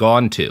people had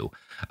gone to.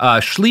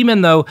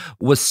 Schliemann, though,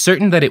 was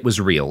certain that it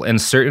was real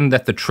and certain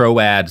that the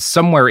Troad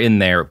somewhere in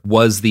there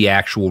was the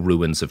actual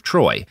ruins of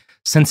Troy.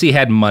 Since he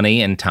had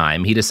money and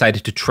time, he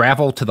decided to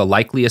travel to the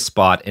likeliest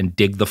spot and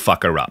dig the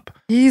fucker up.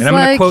 He's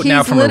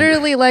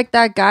literally like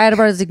that guy at a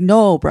bar. He's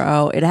no,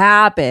 bro, it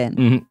happened.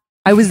 Mm-hmm.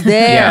 I was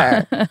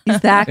there. Yeah.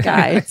 He's that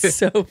guy. It's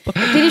so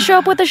funny. Did he show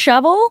up with a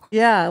shovel?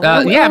 Yeah.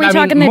 Are we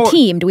talking a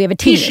team? Do we have a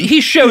team?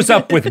 He shows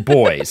up with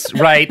boys,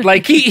 right?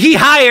 Like he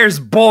hires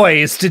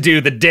boys to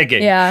do the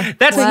digging. Yeah.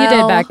 That's what you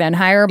did back then.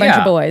 Hire a bunch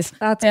of boys.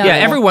 That's cool.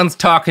 Everyone's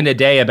talking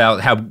today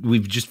about how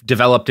we've just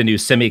developed a new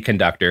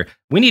semiconductor.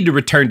 We need to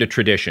return to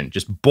tradition.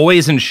 Just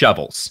boys and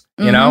shovels.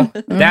 You know?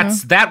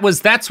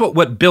 That's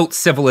what built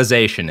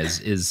civilization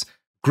is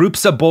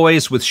groups of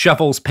boys with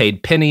shovels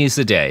paid pennies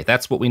a day.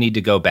 That's what we need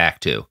to go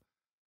back to.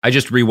 I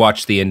just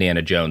rewatched the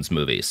Indiana Jones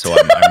movie, so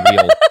I'm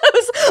real.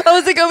 I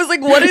was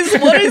like, what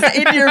is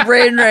in your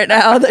brain right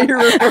now that you're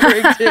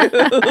referring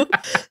to?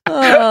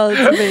 Oh,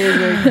 that's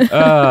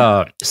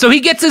amazing. So he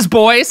gets his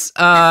boys,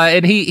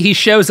 and he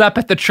shows up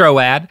at the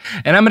Troad,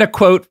 and I'm going to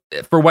quote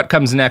for what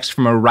comes next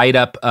from a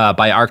write-up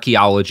by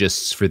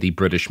archaeologists for the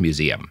British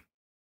Museum.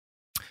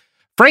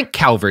 Frank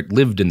Calvert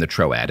lived in the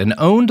Troad and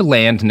owned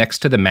land next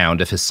to the mound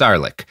of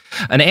Hisarlik.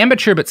 An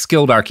amateur but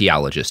skilled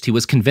archaeologist, he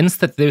was convinced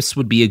that this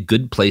would be a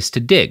good place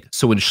to dig.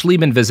 So when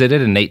Schliemann visited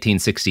in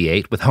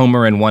 1868, with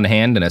Homer in one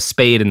hand and a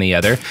spade in the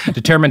other,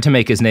 determined to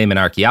make his name in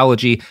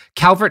archaeology,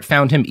 Calvert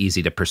found him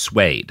easy to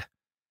persuade.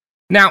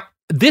 Now,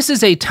 this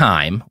is a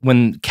time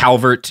when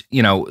Calvert,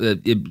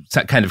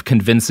 kind of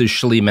convinces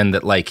Schliemann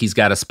that, like, he's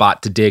got a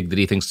spot to dig that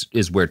he thinks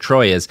is where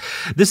Troy is.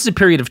 This is a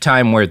period of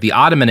time where the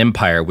Ottoman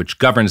Empire, which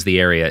governs the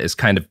area, is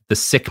kind of the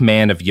sick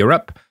man of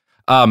Europe.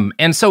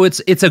 And so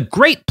it's a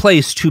great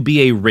place to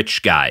be a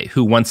rich guy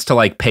who wants to,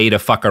 like, pay to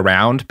fuck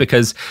around,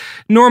 because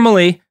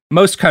normally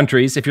most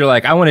countries, if you're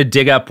like, I want to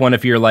dig up one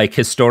of your, like,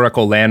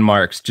 historical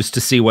landmarks just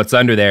to see what's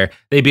under there,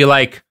 they'd be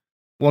like,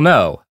 well,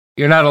 no,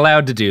 you're not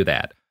allowed to do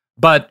that.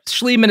 But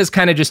Schliemann is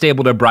kind of just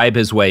able to bribe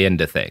his way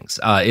into things.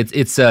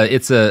 It's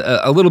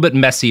a little bit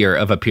messier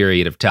of a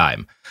period of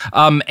time.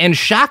 And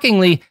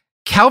shockingly,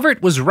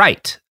 Calvert was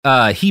right.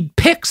 He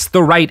picks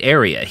the right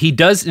area. He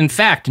does, in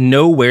fact,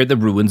 know where the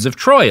ruins of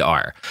Troy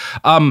are.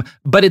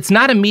 But it's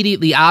not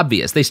immediately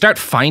obvious. They start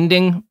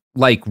finding,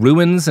 like,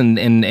 ruins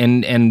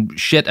and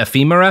shit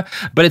ephemera,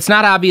 but it's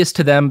not obvious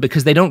to them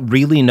because they don't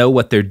really know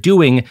what they're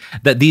doing,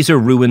 that these are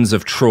ruins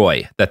of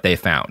Troy that they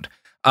found.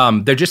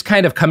 They're just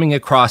kind of coming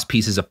across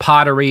pieces of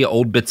pottery,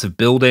 old bits of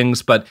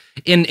buildings. But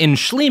in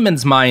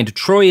Schliemann's mind,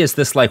 Troy is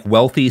this, like,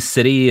 wealthy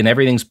city and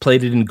everything's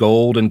plated in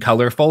gold and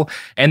colorful.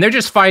 And they're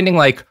just finding,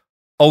 like,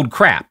 old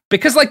crap.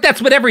 Because, like,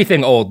 that's what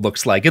everything old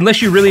looks like.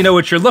 Unless you really know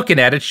what you're looking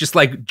at, it's just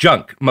like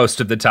junk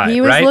most of the time, He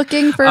was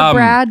looking for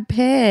Brad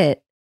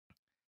Pitt.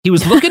 He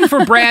was looking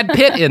for Brad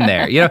Pitt in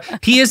there.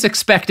 He is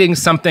expecting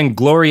something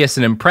glorious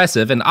and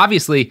impressive. And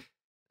obviously,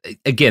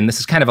 again, this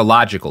is kind of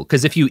illogical,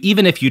 because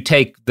even if you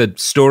take the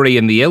story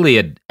in the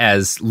Iliad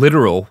as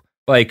literal,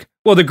 like,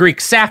 well, the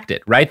Greeks sacked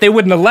it, right? They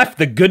wouldn't have left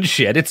the good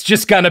shit. It's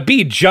just gonna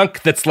be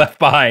junk that's left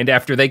behind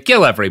after they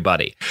kill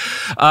everybody.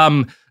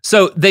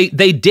 So they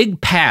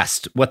dig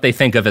past what they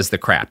think of as the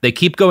crap. They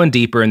keep going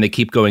deeper and they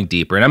keep going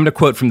deeper. And I'm gonna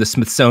quote from the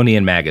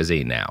Smithsonian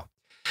Magazine now.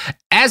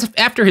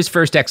 After his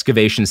first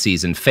excavation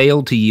season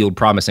failed to yield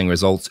promising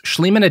results,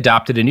 Schliemann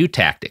adopted a new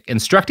tactic,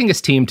 instructing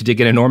his team to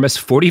dig an enormous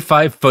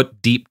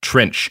 45-foot deep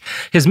trench.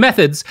 His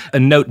methods,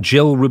 note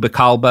Jill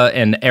Rubikalba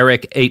and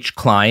Eric H.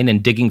 Klein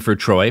in Digging for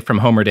Troy, From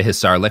Homer to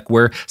Hisarlik,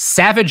 were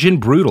savage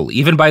and brutal,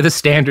 even by the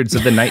standards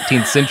of the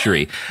 19th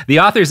century. The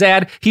authors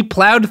add, he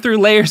plowed through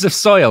layers of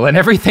soil and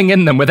everything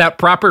in them without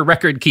proper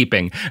record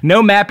keeping.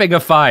 No mapping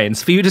of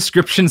finds, few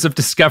descriptions of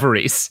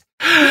discoveries.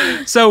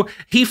 So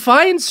he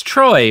finds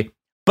Troy,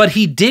 but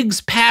he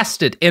digs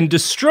past it and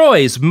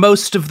destroys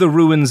most of the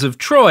ruins of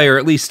Troy, or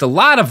at least a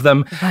lot of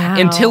them,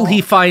 until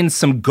he finds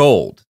some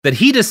gold that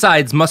he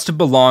decides must have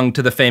belonged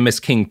to the famous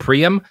King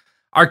Priam.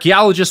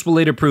 Archaeologists will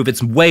later prove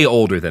it's way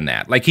older than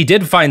that. Like, he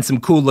did find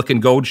some cool looking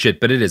gold shit,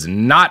 but it is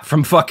not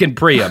from fucking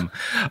Priam.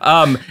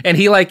 And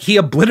he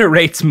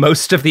obliterates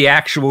most of the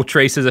actual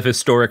traces of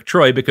historic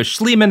Troy because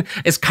Schliemann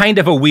is kind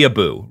of a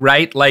weeaboo,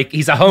 right? Like,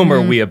 he's a Homer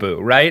weeaboo,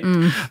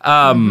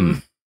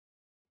 right?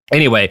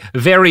 Anyway,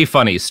 very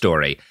funny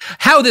story.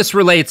 How this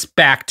relates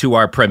back to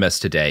our premise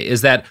today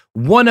is that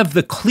one of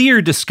the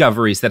clear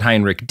discoveries that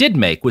Heinrich did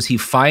make was he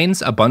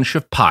finds a bunch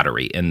of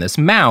pottery in this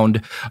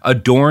mound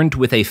adorned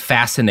with a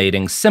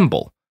fascinating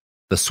symbol,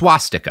 the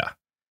swastika.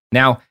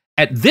 Now,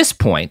 at this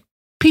point,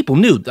 people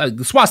knew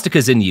the swastika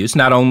is in use.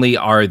 Not only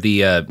are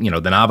the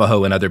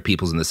Navajo and other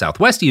peoples in the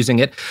Southwest using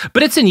it,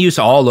 but it's in use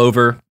all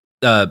over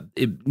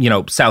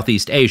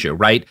Southeast Asia,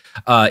 right?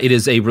 It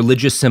is a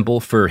religious symbol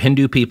for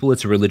Hindu people.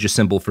 It's a religious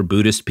symbol for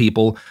Buddhist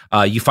people.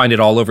 You find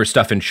it all over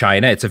stuff in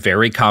China. It's a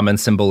very common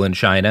symbol in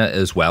China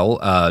as well,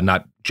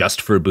 not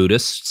just for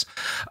Buddhists.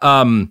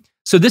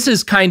 So this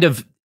is kind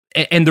of,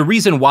 and the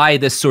reason why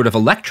this sort of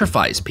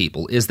electrifies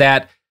people is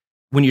that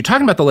when you're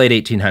talking about the late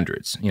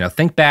 1800s,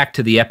 think back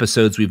to the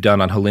episodes we've done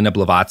on Helena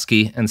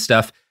Blavatsky and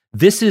stuff.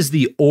 This is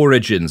the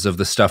origins of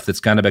the stuff that's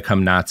going to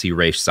become Nazi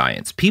race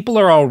science. People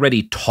are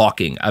already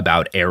talking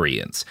about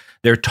Aryans.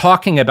 They're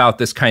talking about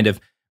this kind of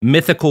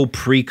mythical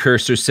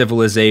precursor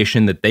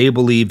civilization that they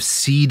believe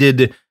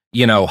seeded,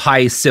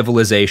 high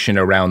civilization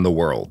around the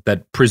world,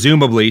 that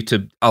presumably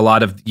to a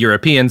lot of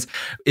Europeans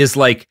is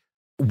like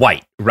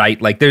white,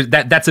 right? Like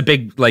that's a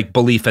big like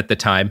belief at the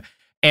time.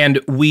 And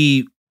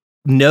we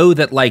know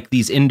that like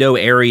these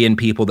Indo-Aryan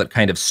people that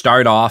kind of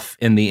start off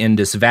in the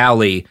Indus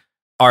Valley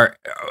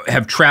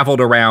have traveled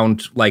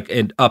around like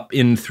up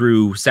in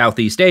through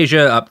Southeast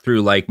Asia, up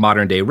through like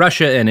modern day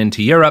Russia and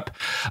into Europe.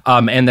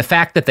 And the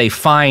fact that they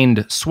find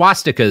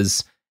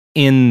swastikas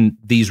in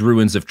these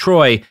ruins of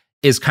Troy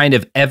is kind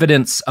of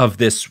evidence of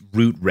this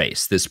root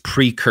race, this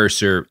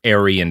precursor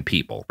Aryan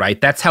people, right?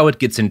 That's how it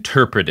gets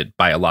interpreted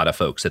by a lot of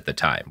folks at the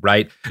time,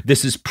 right?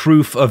 This is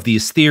proof of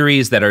these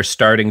theories that are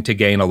starting to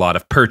gain a lot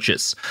of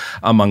purchase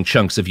among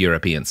chunks of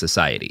European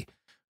society.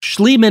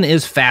 Schliemann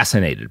is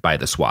fascinated by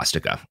the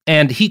swastika,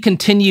 and he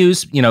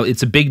continues,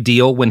 it's a big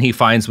deal when he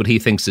finds what he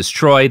thinks is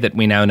Troy that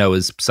we now know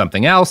is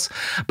something else,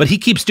 but he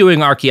keeps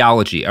doing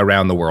archaeology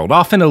around the world,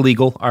 often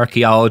illegal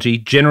archaeology,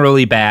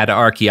 generally bad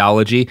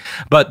archaeology,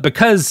 but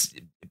because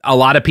a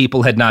lot of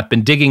people had not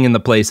been digging in the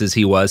places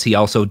he was, he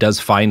also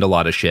does find a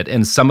lot of shit,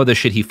 and some of the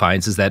shit he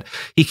finds is that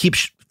he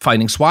keeps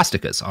finding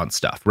swastikas on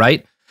stuff,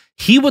 right?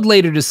 He would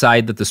later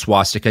decide that the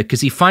swastika,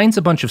 because he finds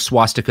a bunch of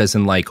swastikas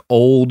in like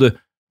old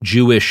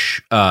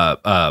Jewish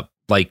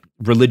like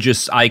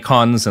religious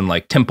icons and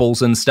like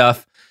temples and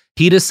stuff,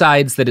 he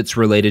decides that it's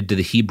related to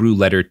the Hebrew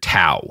letter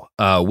tau,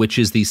 which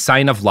is the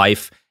sign of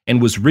life and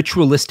was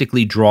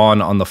ritualistically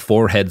drawn on the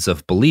foreheads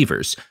of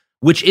believers,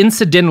 which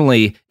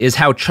incidentally is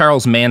how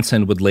Charles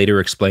Manson would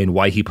later explain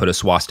why he put a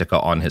swastika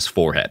on his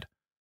forehead.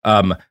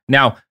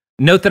 Now,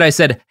 note that I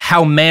said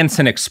how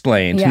Manson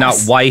explained, yes, not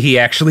why he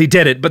actually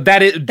did it. But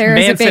there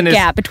is a big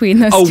gap between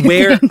those two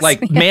things.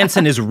 Like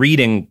Manson is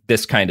reading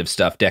this kind of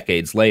stuff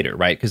decades later,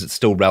 right? Because it's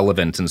still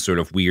relevant in sort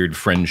of weird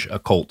fringe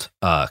occult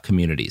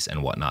communities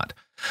and whatnot.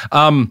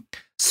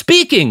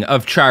 Speaking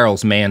of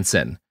Charles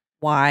Manson,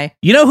 why?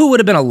 You know who would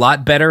have been a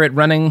lot better at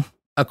running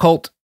a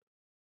cult?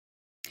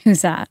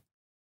 Who's that?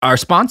 Our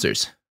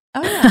sponsors.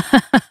 Oh yeah.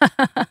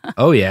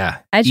 Oh yeah.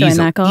 I joined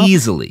that cult.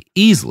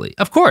 Easily.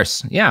 Of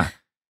course. Yeah.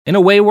 In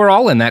a way, we're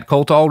all in that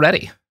cult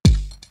already.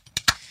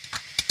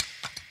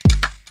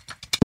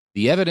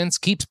 The evidence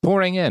keeps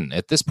pouring in.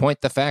 At this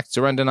point, the facts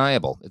are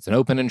undeniable. It's an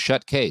open and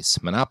shut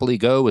case. Monopoly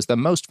Go is the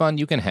most fun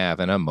you can have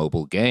in a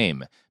mobile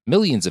game.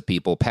 Millions of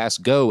people pass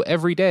Go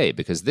every day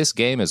because this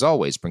game is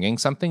always bringing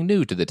something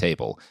new to the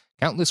table.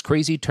 Countless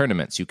crazy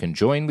tournaments you can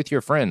join with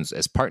your friends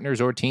as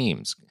partners or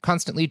teams.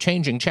 Constantly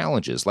changing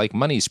challenges like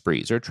money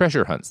sprees or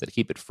treasure hunts that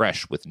keep it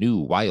fresh with new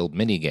wild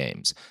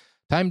mini-games.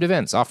 Timed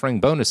events offering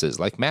bonuses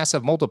like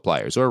massive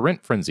multipliers or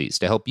rent frenzies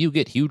to help you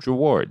get huge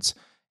rewards.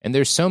 And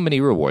there's so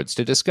many rewards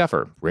to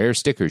discover. Rare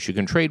stickers you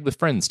can trade with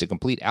friends to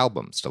complete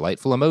albums,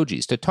 delightful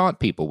emojis to taunt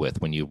people with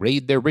when you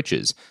raid their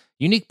riches,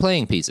 unique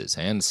playing pieces,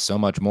 and so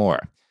much more.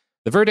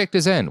 The verdict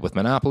is in with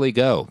Monopoly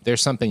Go.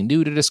 There's something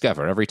new to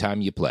discover every time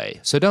you play.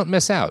 So don't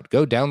miss out.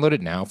 Go download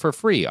it now for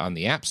free on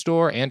the App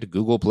Store and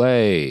Google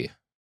Play.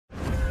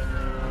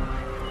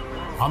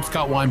 I'm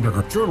Scott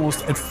Weinberger,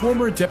 journalist and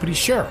former deputy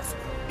sheriff.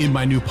 In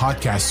my new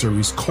podcast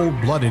series,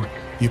 Cold-Blooded,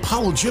 The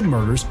Apollo Gym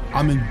Murders,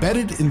 I'm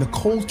embedded in the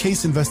cold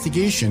case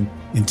investigation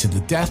into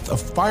the death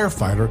of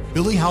firefighter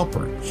Billy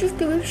Halpern. It's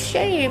just a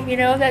shame,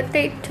 that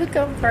they took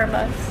him from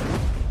us.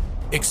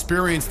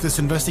 Experience this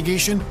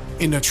investigation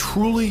in a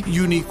truly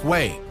unique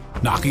way,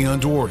 knocking on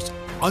doors,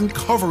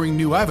 uncovering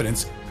new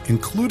evidence,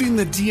 including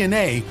the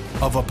DNA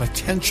of a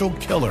potential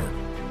killer.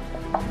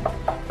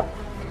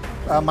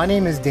 My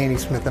name is Danny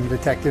Smith. I'm a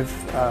detective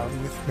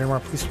with Miramar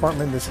Police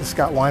Department. This is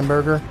Scott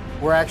Weinberger.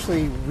 We're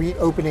actually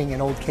reopening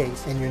an old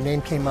case, and your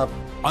name came up.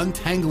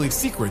 Untangling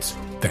secrets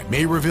that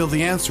may reveal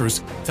the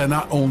answers to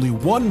not only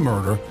one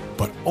murder,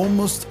 but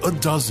almost a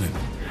dozen.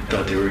 I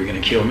thought they were going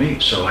to kill me,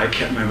 so I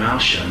kept my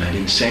mouth shut and I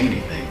didn't say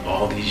anything.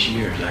 All these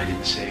years, I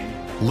didn't say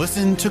anything.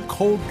 Listen to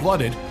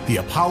Cold-Blooded, The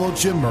Apollo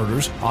Gym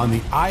Murders on the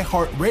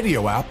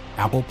iHeartRadio app,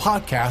 Apple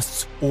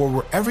Podcasts, or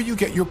wherever you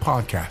get your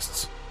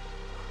podcasts.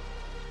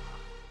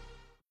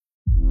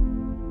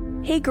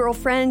 Hey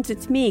girlfriends,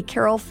 it's me,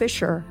 Carol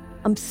Fisher.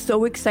 I'm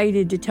so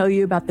excited to tell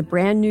you about the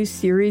brand new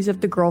series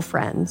of The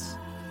Girlfriends.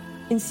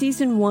 In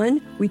season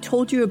 1, we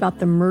told you about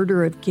the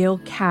murder of Gail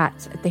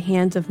Katz at the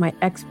hands of my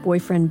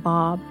ex-boyfriend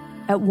Bob.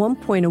 At one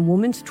point, a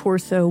woman's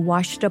torso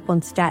washed up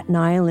on Staten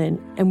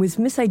Island and was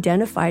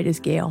misidentified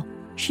as Gail.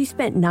 She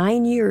spent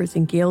 9 years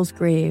in Gail's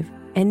grave,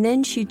 and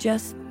then she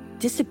just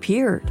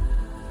disappeared.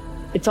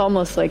 It's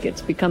almost like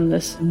it's become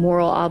this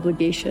moral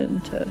obligation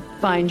to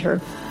find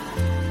her.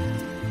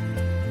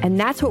 And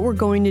that's what we're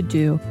going to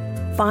do.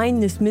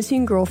 Find this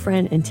missing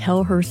girlfriend and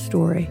tell her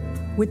story.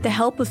 With the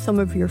help of some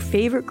of your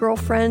favorite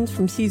girlfriends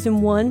from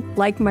season 1,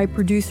 like my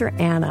producer,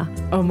 Anna.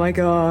 Oh my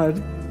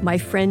God. My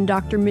friend,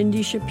 Dr.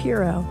 Mindy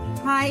Shapiro.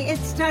 Hi,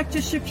 it's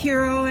Dr.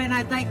 Shapiro, and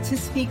I'd like to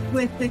speak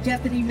with the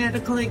deputy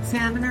medical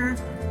examiner.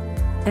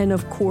 And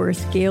of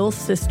course, Gail's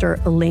sister,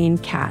 Elaine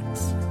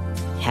Katz.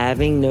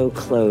 Having no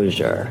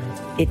closure,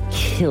 it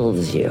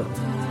kills you.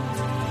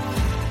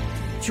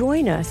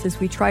 Join us as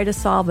we try to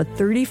solve a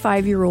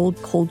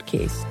 35-year-old cold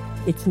case.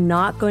 It's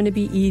not going to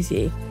be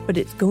easy, but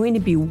it's going to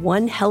be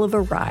one hell of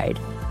a ride.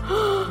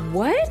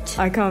 What?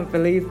 I can't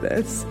believe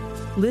this.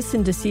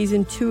 Listen to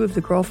Season 2 of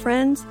The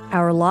Girlfriends,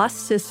 Our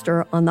Lost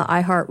Sister on the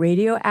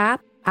iHeartRadio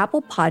app,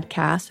 Apple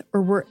Podcasts,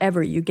 or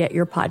wherever you get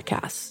your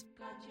podcasts.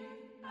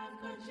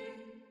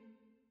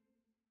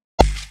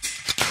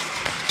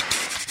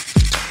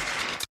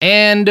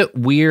 And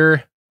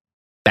we're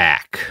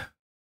back.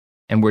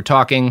 And we're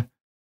talking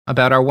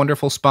about our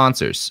wonderful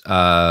sponsors,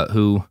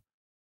 who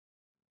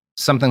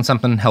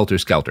something helter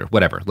skelter,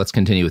 whatever. Let's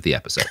continue with the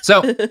episode.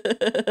 So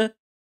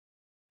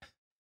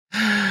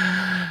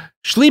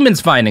Schliemann's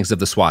findings of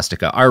the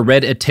swastika are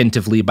read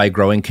attentively by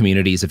growing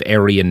communities of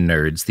Aryan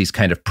nerds, these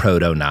kind of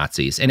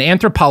proto-Nazis. And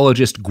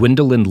anthropologist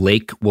Gwendolyn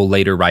Lake will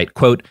later write,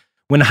 quote,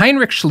 when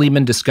Heinrich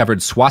Schliemann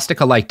discovered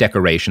swastika-like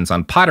decorations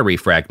on pottery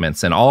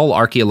fragments and all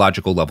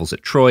archaeological levels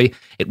at Troy,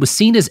 it was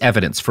seen as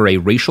evidence for a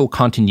racial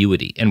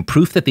continuity and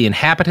proof that the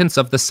inhabitants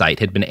of the site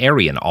had been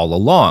Aryan all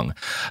along.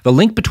 The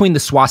link between the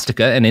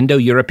swastika and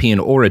Indo-European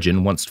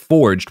origin, once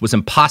forged, was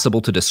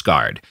impossible to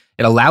discard.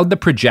 It allowed the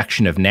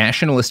projection of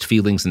nationalist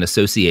feelings and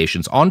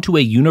associations onto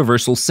a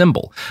universal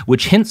symbol,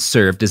 which hence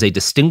served as a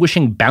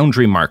distinguishing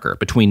boundary marker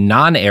between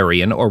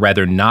non-Aryan, or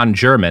rather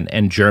non-German,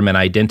 and German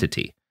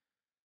identity.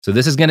 So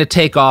this is going to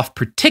take off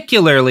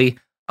particularly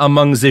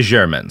among the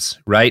Germans,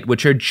 right?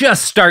 Which are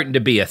just starting to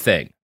be a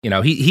thing. You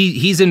know,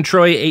 he's in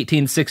Troy,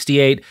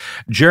 1868.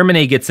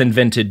 Germany gets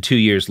invented 2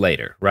 years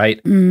later,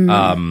 right?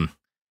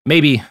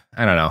 Maybe,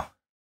 I don't know.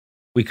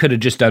 We could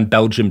have just done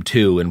Belgium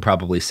too and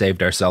probably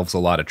saved ourselves a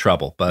lot of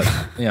trouble, but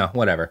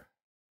whatever.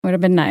 Would have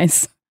been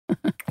nice.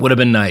 Would have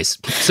been nice.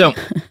 So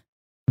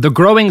the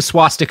growing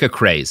swastika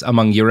craze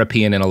among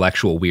European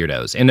intellectual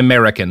weirdos and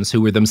Americans who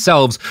were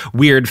themselves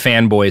weird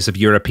fanboys of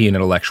European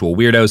intellectual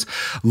weirdos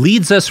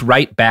leads us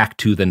right back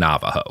to the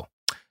Navajo.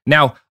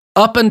 Now,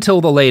 up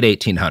until the late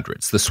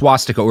 1800s, the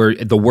swastika, or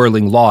the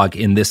whirling log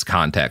in this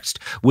context,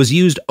 was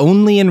used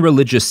only in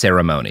religious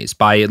ceremonies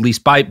by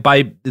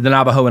the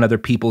Navajo and other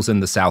peoples in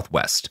the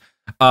Southwest,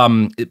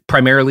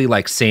 primarily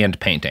like sand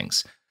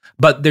paintings.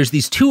 But there's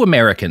these two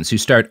Americans who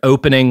start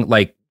opening,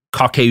 like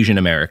Caucasian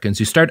Americans,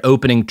 who start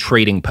opening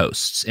trading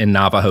posts in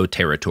Navajo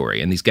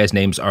territory. And these guys'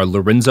 names are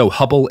Lorenzo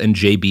Hubble and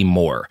J.B.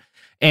 Moore.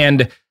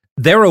 And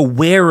they're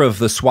aware of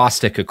the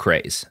swastika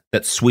craze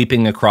that's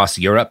sweeping across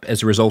Europe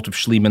as a result of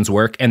Schliemann's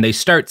work, and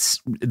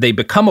they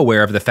become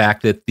aware of the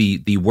fact that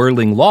the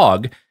whirling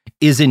log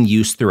is in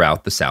use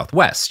throughout the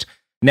Southwest.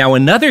 Now,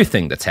 another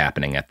thing that's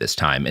happening at this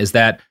time is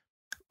that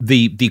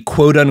the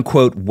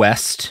quote-unquote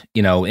West,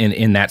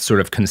 in that sort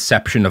of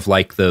conception of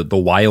like the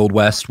Wild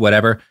West,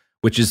 whatever,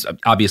 which is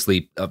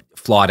obviously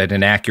flawed and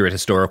inaccurate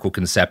historical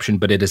conception,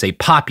 but it is a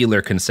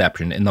popular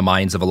conception in the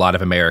minds of a lot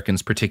of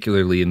Americans,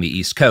 particularly in the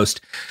East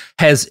Coast,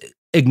 has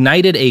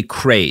ignited a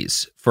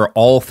craze for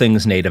all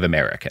things Native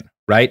American,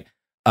 right?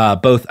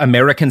 Both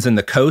Americans in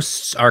the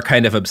coasts are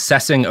kind of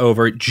obsessing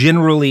over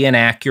generally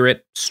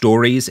inaccurate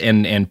stories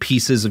and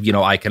pieces of,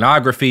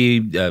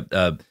 iconography,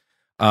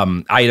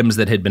 items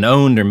that had been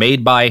owned or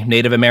made by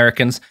Native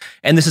Americans.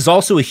 And this is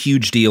also a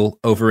huge deal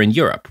over in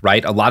Europe,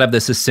 right? A lot of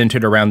this is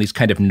centered around these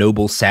kind of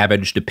noble,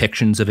 savage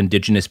depictions of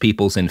indigenous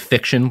peoples in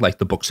fiction, like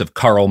the books of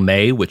Karl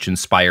May, which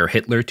inspire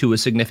Hitler to a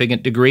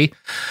significant degree.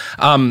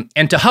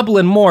 And to Hubble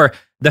and Moore,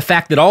 the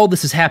fact that all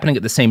this is happening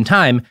at the same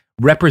time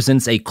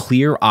represents a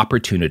clear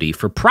opportunity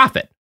for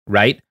profit,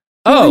 right?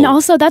 Oh, and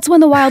also that's when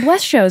the Wild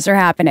West shows are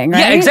happening, right?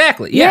 Yeah,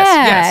 exactly.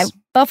 Yes.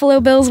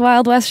 Buffalo Bill's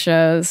Wild West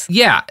shows.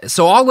 Yeah.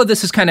 So all of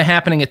this is kind of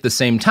happening at the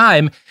same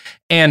time.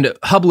 And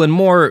Hubble and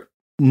Moore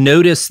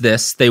notice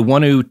this. They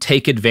want to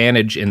take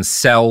advantage and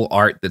sell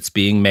art that's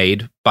being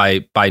made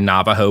by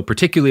Navajo,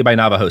 particularly by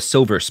Navajo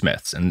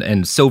silversmiths. And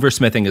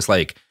silversmithing is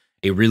like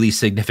a really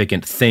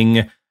significant thing.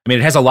 I mean,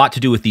 it has a lot to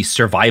do with the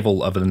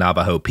survival of the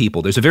Navajo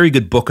people. There's a very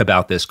good book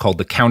about this called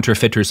The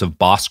Counterfeiters of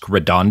Bosque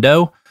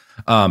Redondo.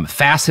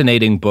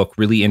 Fascinating book,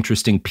 really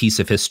interesting piece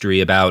of history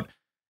about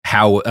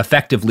how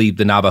effectively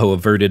the Navajo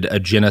averted a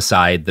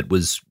genocide that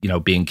was,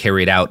 being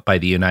carried out by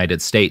the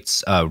United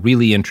States.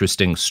 Really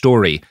interesting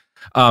story.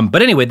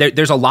 But anyway,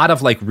 there's a lot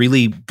of like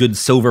really good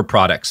silver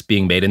products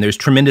being made, and there's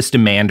tremendous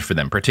demand for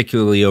them,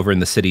 particularly over in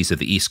the cities of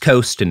the East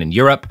Coast and in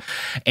Europe.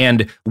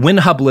 And when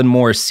Hubble and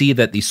Moore see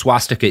that the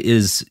swastika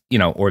is,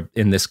 or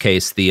in this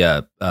case,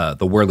 the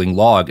whirling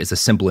log is a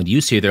symbol in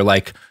use here, they're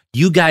like,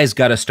 you guys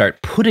got to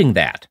start putting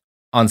that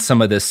on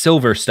some of this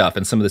silver stuff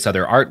and some of this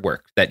other artwork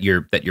that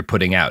you're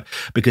putting out,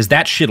 because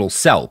that shit'll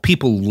sell.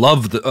 People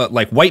love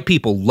white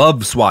people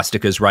love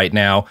swastikas right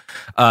now.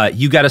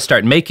 You got to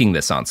start making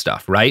this on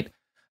stuff, right?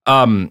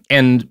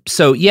 And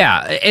so,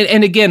 yeah.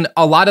 And again,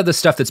 a lot of the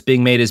stuff that's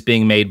being made is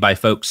being made by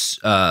folks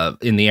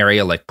in the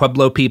area, like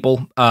Pueblo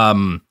people.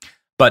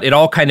 But it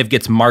all kind of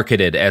gets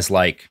marketed as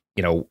like,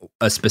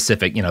 a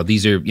specific,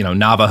 these are,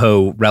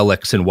 Navajo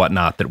relics and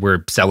whatnot that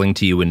we're selling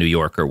to you in New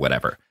York or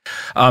whatever.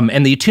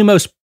 And the two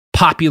most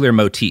popular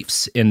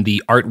motifs in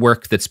the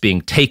artwork that's being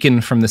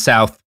taken from the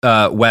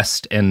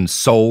Southwest and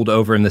sold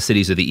over in the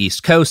cities of the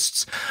East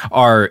Coasts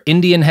are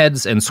Indian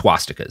heads and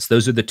swastikas.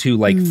 Those are the two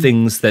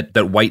things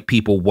that white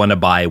people want to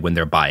buy when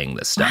they're buying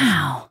this stuff.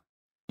 Wow.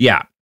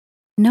 Yeah.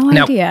 No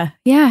idea.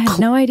 Yeah, I had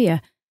no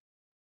idea.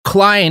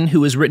 Klein,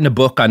 who has written a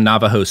book on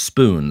Navajo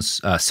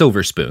spoons,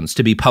 silver spoons,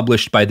 to be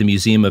published by the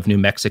Museum of New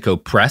Mexico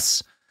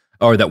Press,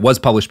 or that was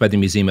published by the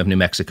Museum of New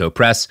Mexico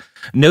Press,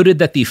 noted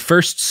that the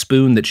first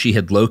spoon that she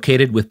had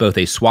located with both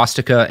a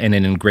swastika and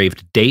an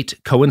engraved date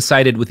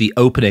coincided with the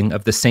opening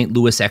of the St.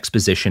 Louis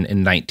Exposition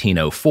in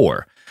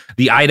 1904.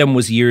 The item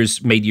was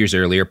made years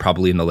earlier,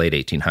 probably in the late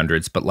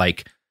 1800s, but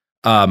like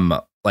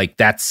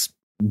that's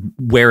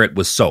where it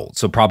was sold.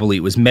 So probably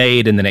it was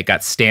made and then it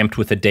got stamped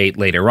with a date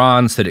later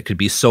on so that it could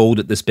be sold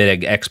at this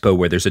big expo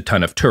where there's a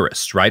ton of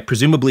tourists, right?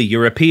 Presumably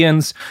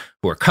Europeans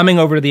who are coming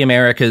over to the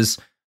Americas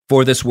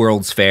for this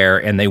World's Fair,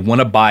 and they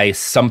want to buy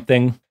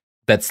something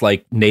that's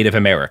like Native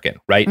American,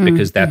 right?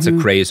 Because that's a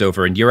craze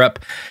over in Europe.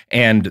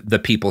 And the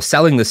people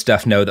selling this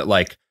stuff know that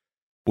like,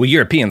 well,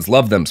 Europeans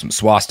love them some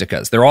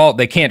swastikas.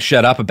 They can't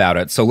shut up about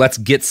it. So let's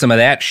get some of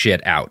that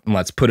shit out and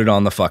let's put it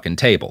on the fucking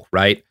table,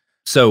 right?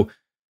 So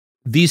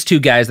these two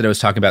guys that I was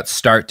talking about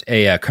start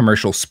a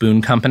commercial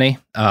spoon company,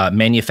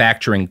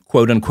 manufacturing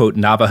quote-unquote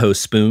Navajo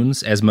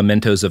spoons as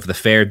mementos of the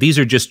fair. These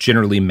are just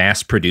generally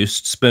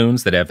mass-produced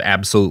spoons that have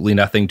absolutely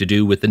nothing to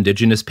do with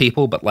indigenous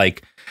people, but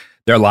like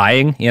they're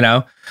lying, you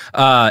know?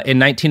 In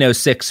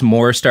 1906,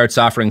 Moore starts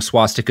offering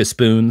swastika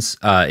spoons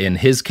in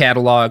his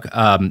catalog,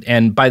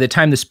 and by the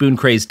time the spoon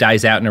craze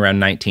dies out in around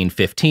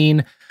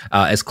 1915,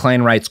 as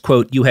Klein writes,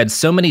 quote, "You had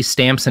so many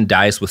stamps and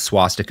dies with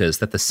swastikas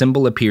that the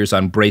symbol appears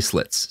on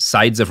bracelets,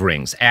 sides of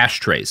rings,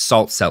 ashtrays,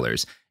 salt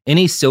cellars.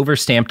 Any silver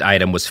stamped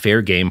item was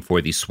fair game for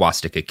the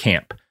swastika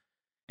camp."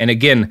 And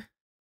again,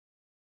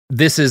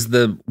 this is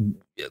the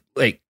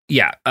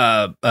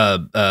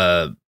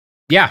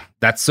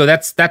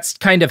that's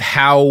kind of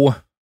how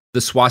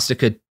the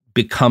swastika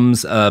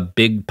becomes a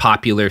big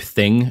popular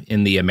thing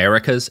in the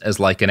Americas as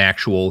like an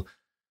actual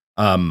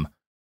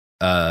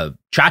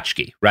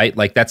tchotchke, right?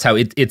 Like that's how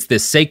it's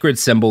this sacred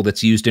symbol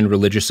that's used in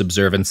religious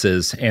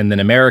observances. And then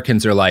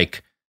Americans are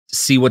like,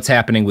 see what's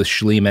happening with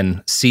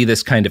Schliemann, see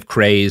this kind of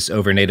craze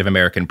over Native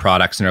American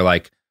products. And are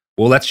like,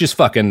 well, let's just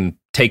fucking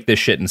take this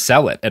shit and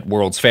sell it at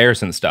World's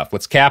Fairs and stuff.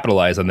 Let's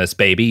capitalize on this,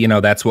 baby. You know,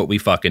 that's what we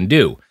fucking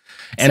do.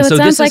 And so it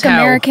sounds like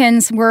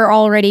Americans were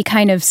already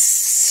kind of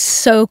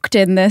soaked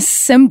in this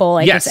symbol.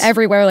 Like it's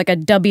everywhere, like a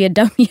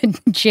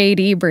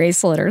WWJD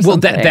bracelet or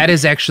something. Well, that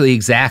is actually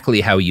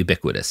exactly how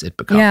ubiquitous it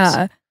becomes.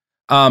 Yeah.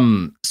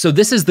 So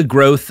this is the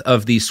growth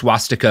of the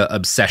swastika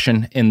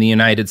obsession in the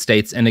United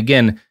States. And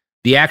again,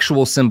 the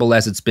actual symbol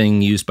as it's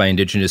being used by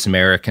indigenous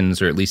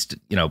Americans, or at least,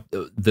 you know,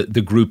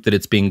 the group that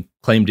it's being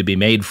claimed to be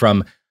made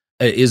from,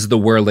 is the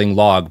whirling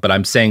log, but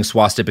I'm saying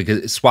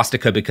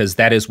swastika because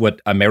that is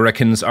what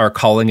Americans are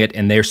calling it,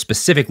 and they're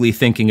specifically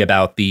thinking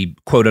about the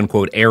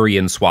quote-unquote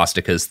Aryan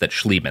swastikas that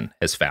Schliemann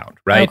has found,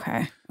 right?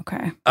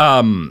 Okay.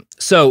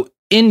 So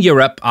in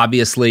Europe,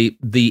 obviously,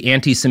 the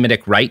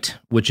anti-Semitic right,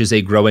 which is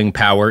a growing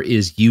power,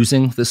 is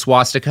using the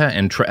swastika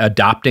and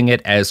adopting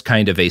it as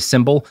kind of a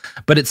symbol,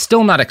 but it's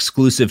still not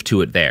exclusive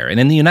to it there.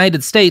 And in the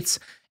United States,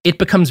 it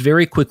becomes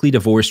very quickly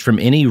divorced from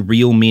any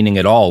real meaning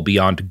at all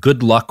beyond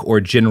good luck or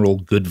general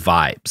good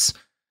vibes.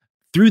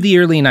 Through the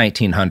early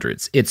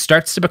 1900s, it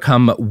starts to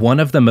become one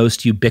of the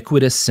most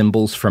ubiquitous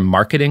symbols for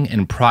marketing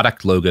and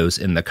product logos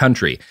in the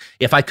country.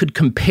 If I could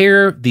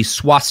compare the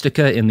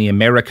swastika in the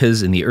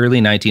Americas in the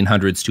early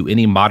 1900s to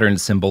any modern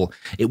symbol,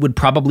 it would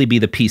probably be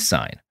the peace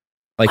sign.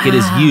 Like it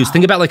is used.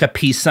 Think about like a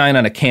peace sign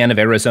on a can of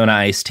Arizona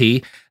iced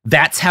tea.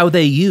 That's how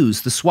they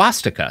use the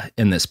swastika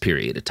in this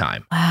period of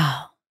time.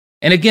 Wow.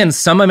 And again,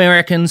 some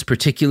Americans,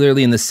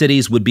 particularly in the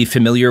cities, would be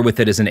familiar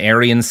with it as an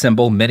Aryan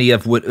symbol. Many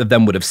of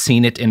them would have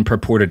seen it in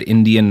purported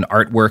Indian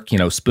artwork, you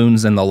know,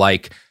 spoons and the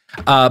like.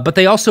 But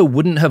they also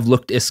wouldn't have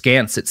looked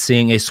askance at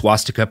seeing a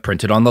swastika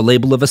printed on the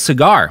label of a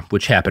cigar,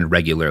 which happened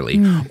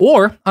regularly,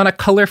 or on a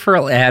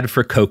colorful ad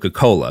for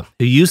Coca-Cola,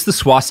 who used the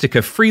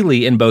swastika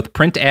freely in both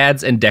print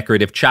ads and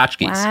decorative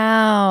tchotchkes.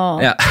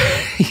 Wow.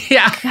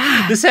 Yeah.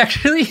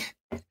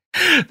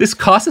 This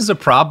causes a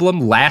problem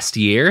last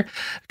year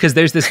because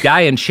there's this guy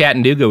in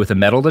Chattanooga with a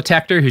metal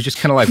detector who's just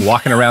kind of like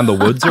walking around the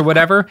woods or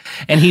whatever,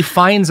 and he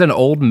finds an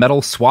old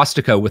metal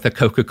swastika with a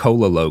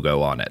Coca-Cola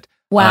logo on it.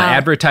 Wow.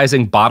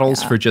 Advertising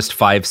bottles for just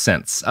 5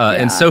 cents.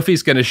 And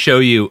Sophie's going to show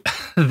you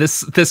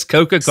this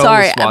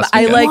Coca-Cola swastika.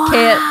 I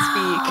can't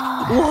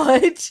speak.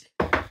 What?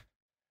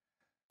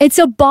 It's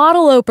a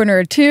bottle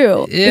opener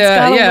too.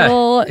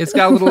 It's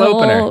got a little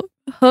opener.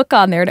 Hook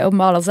on there to open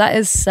bottles. That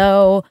is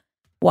so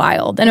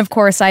wild. And of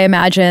course, I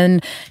imagine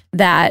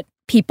that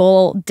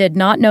people did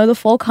not know the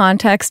full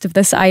context of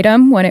this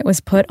item when it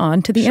was put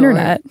onto the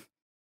internet.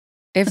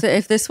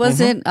 If this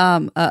wasn't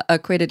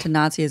equated to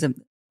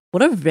Nazism,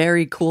 what a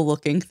very cool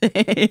looking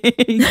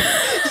thing.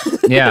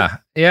 Yeah.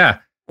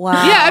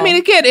 Wow. Yeah, I mean,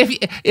 again,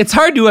 it's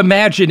hard to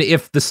imagine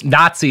if the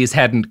Nazis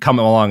hadn't come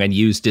along and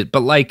used it, but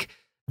like,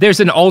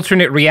 there's an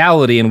alternate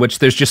reality in which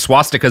there's just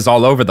swastikas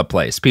all over the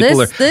place.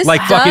 People are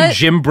like fucking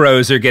gym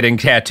bros are getting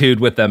tattooed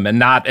with them and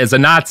not as a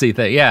Nazi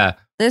thing. Yeah.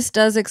 This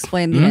does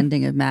explain the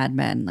ending of Mad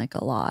Men like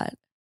a lot.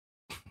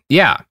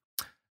 Yeah.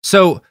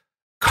 So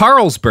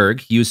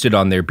Carlsberg used it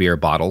on their beer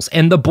bottles,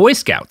 and the Boy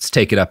Scouts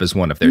take it up as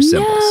one of their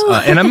symbols.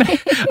 And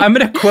I'm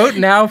going to quote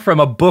now from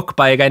a book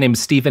by a guy named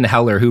Stephen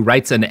Heller, who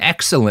writes an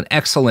excellent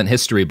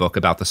history book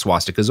about the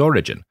swastika's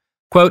origin.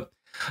 Quote,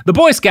 "The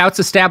Boy Scouts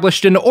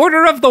established an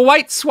Order of the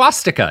White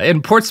Swastika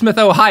in Portsmouth,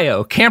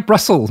 Ohio, Camp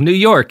Russell, New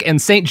York,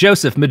 and St.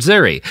 Joseph,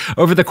 Missouri.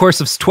 Over the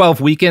course of 12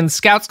 weekends,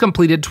 Scouts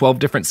completed 12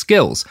 different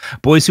skills.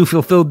 Boys who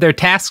fulfilled their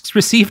tasks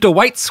received a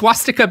white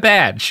swastika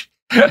badge."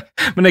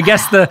 I'm going to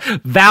guess the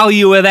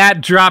value of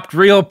that dropped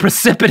real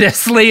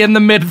precipitously in the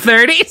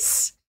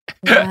mid-30s.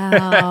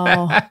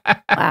 Wow.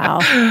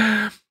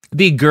 Wow.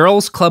 The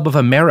Girls Club of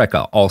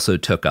America also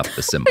took up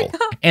the symbol,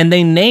 and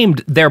they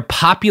named their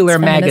popular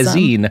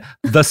magazine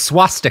The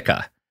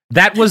Swastika.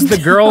 That was the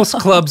Girls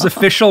Club's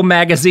official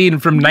magazine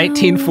from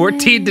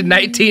 1914 to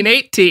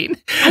 1918.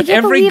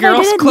 Every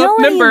Girls Club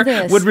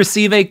member would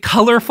receive a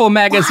colorful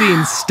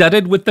magazine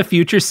studded with the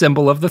future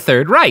symbol of the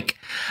Third Reich.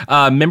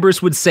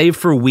 Members would save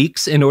for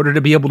weeks in order to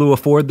be able to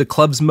afford the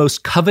club's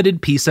most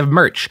coveted piece of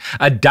merch,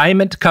 a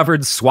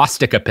diamond-covered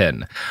swastika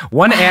pin.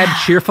 One ad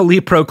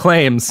cheerfully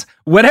proclaims,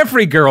 "What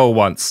every girl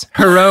wants,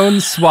 her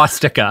own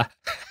swastika."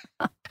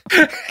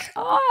 God.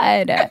 Oh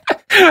my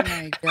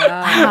God.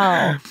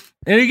 Wow.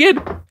 And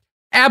again,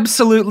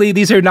 absolutely,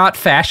 these are not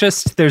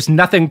fascist. There's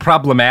nothing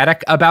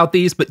problematic about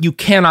these, but you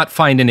cannot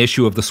find an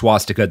issue of the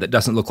swastika that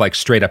doesn't look like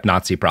straight up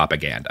Nazi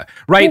propaganda,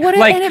 right? Well,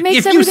 and it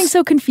makes everything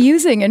so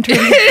confusing in terms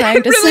of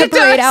trying to really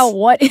separate out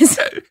what is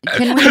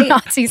a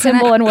Nazi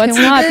symbol and what's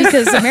not,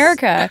 because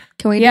America.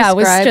 Can we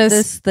describe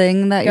this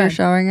thing that you're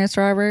showing us,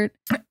 Robert?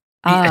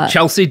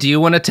 Chelsea, do you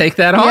want to take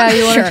that on? Yeah,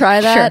 you want to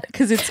try that?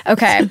 Because it's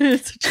okay.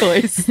 It's a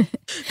choice.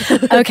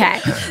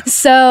 Okay,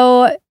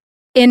 so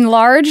in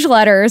large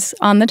letters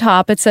on the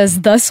top, it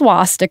says "The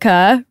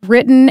Swastika,"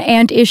 written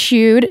and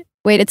issued.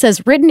 Wait, it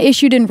says written,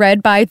 issued, and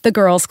read by the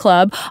Girls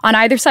Club. On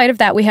either side of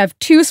that, we have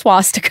two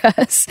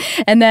swastikas.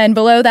 And then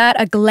below that,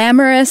 a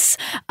glamorous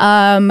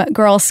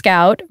Girl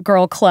Scout,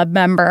 Girl Club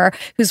member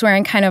who's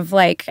wearing kind of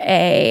like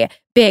a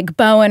big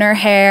bow in her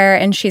hair,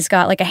 and she's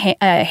got like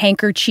a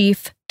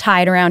handkerchief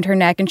tied around her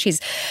neck, and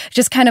she's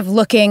just kind of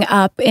looking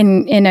up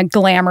in a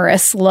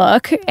glamorous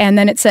look. And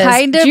then it says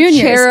kind of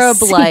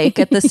cherub-like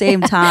at the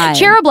same time.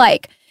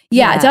 Cherub-like.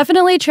 Yeah,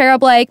 definitely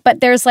cherub-like,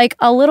 but there's like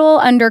a little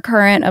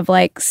undercurrent of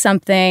like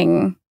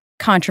something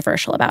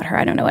controversial about her.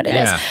 I don't know what it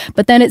is.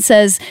 But then it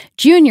says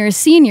juniors,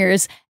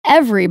 seniors,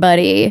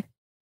 everybody,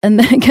 and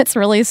then it gets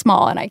really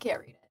small and I can't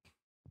read it.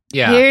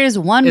 Yeah. Here's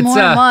one more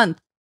month.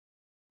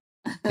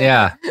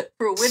 Yeah.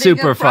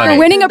 Super funny. For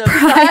winning a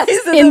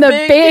prize in the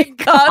big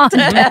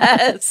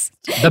contest.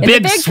 The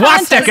big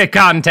swastika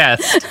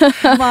contest.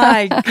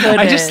 My goodness.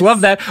 I just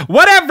love that.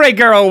 What every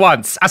girl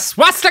wants, a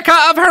swastika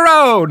of her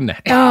own.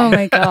 Oh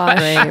my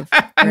gosh.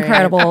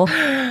 Incredible.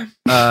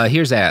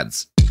 Here's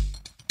ads.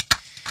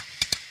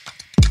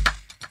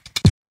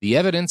 The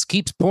evidence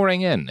keeps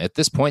pouring in. At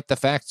this point, the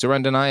facts are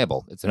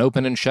undeniable. It's an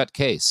open and shut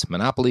case.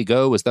 Monopoly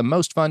Go is the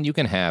most fun you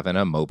can have in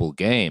a mobile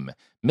game.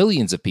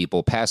 Millions of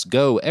people pass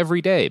Go every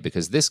day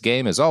because this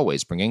game is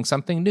always bringing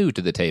something new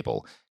to the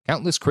table.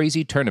 Countless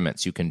crazy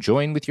tournaments you can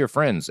join with your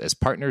friends as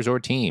partners or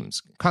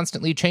teams.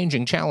 Constantly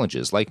changing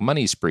challenges like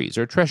money sprees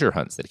or treasure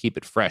hunts that keep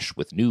it fresh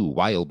with new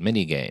wild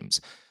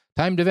mini-games.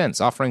 Timed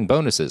events offering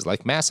bonuses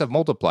like massive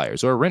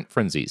multipliers or rent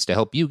frenzies to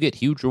help you get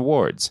huge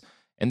rewards.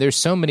 And there's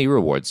so many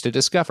rewards to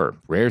discover.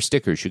 Rare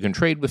stickers you can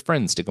trade with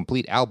friends to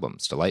complete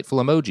albums, delightful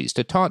emojis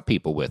to taunt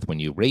people with when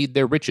you raid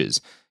their riches,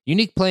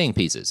 unique playing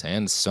pieces,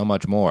 and so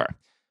much more.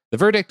 The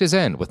verdict is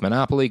in with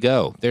Monopoly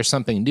Go. There's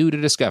something new to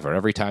discover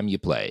every time you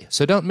play.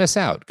 So don't miss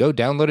out. Go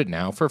download it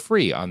now for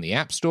free on the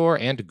App Store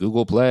and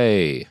Google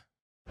Play.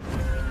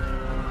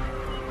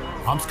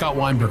 I'm Scott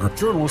Weinberger,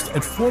 journalist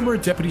and former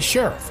deputy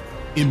sheriff.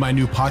 In my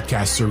new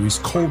podcast series,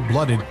 Cold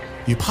Blooded,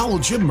 The Apollo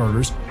Gym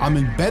Murders, I'm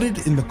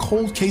embedded in the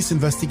cold case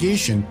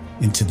investigation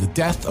into the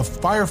death of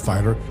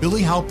firefighter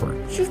Billy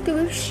Halpern. It's just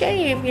a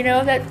shame,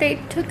 that they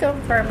took him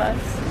from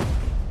us.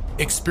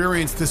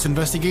 Experience this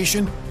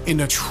investigation in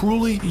a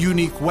truly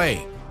unique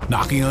way,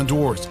 knocking on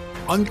doors,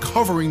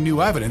 uncovering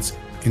new evidence,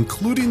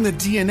 including the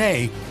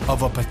DNA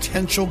of a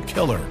potential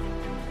killer.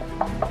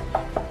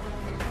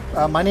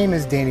 My name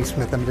is Danny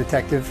Smith. I'm a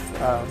detective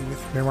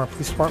with Miramar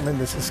Police Department.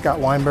 This is Scott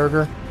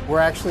Weinberger. We're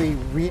actually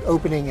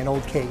reopening an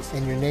old case,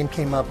 and your name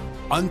came up.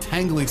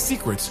 Untangling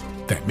secrets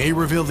that may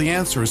reveal the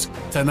answers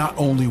to not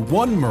only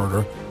one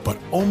murder, but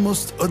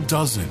almost a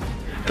dozen.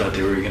 I thought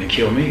they were going to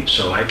kill me,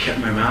 so I kept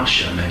my mouth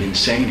shut and I didn't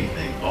say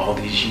anything. All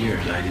these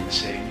years, I didn't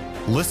say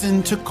anything.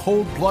 Listen to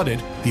Cold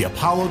Blooded, The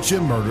Apollo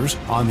Gym Murders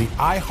on the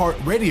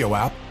iHeartRadio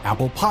app,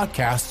 Apple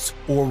Podcasts,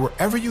 or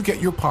wherever you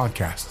get your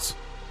podcasts.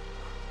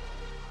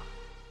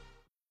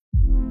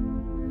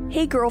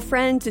 Hey,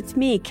 girlfriends, it's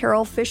me,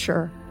 Carol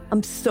Fisher.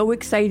 I'm so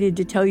excited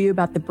to tell you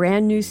about the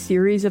brand new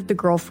series of The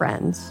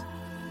Girlfriends.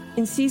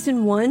 In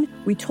season 1,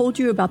 we told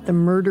you about the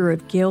murder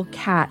of Gail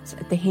Katz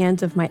at the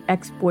hands of my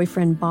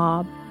ex-boyfriend,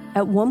 Bob.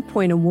 At one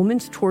point, a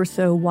woman's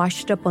torso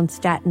washed up on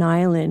Staten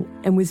Island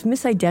and was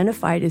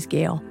misidentified as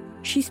Gail.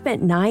 She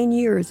spent 9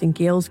 years in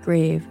Gail's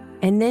grave,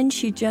 and then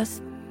she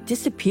just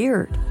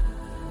disappeared.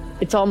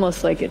 It's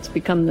almost like it's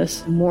become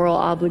this moral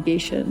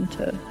obligation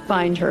to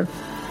find her.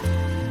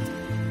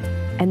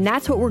 And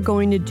that's what we're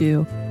going to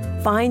do.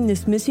 Find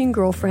this missing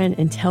girlfriend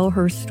and tell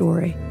her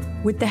story.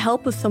 With the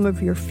help of some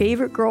of your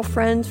favorite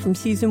girlfriends from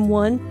season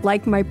 1,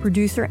 like my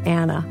producer,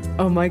 Anna.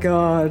 Oh my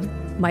God.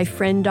 My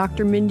friend,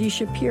 Dr. Mindy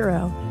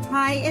Shapiro.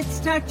 Hi, it's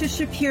Dr.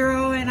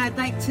 Shapiro, and I'd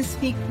like to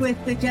speak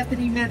with the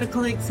deputy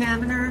medical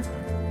examiner.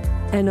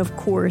 And of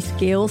course,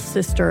 Gail's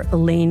sister,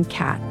 Elaine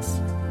Katz.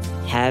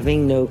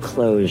 Having no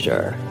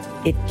closure,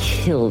 it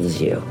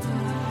kills you.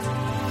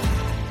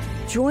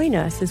 Join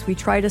us as we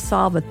try to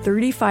solve a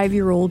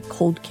 35-year-old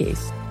cold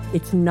case.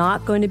 It's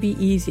not going to be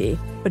easy,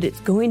 but it's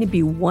going to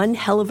be one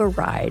hell of a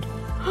ride.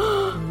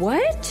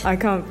 What? I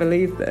can't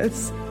believe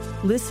this.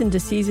 Listen to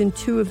season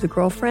 2 of The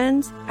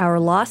Girlfriends, Our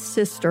Lost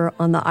Sister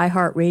on the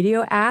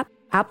iHeartRadio app,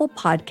 Apple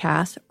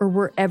Podcasts, or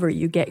wherever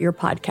you get your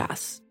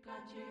podcasts.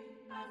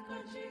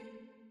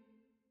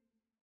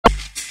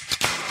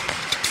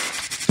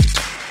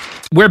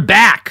 We're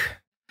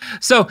back.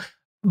 So,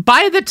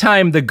 by the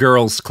time the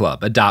Girls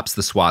Club adopts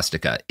the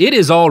swastika, it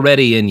is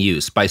already in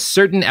use by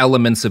certain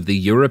elements of the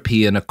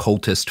European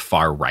occultist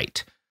far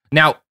right.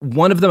 Now,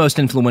 one of the most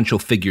influential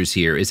figures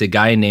here is a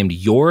guy named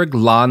Jorg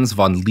Lanz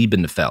von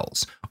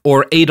Liebenfels,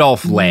 or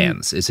Adolf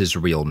Lanz is his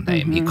real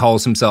name. He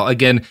calls himself,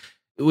 again,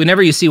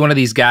 whenever you see one of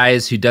these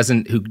guys who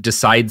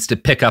decides to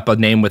pick up a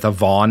name with a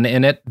von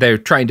in it, they're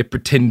trying to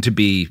pretend to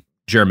be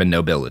German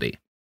nobility.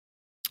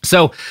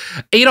 So,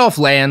 Adolf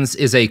Lanz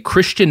is a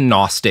Christian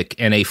Gnostic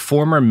and a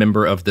former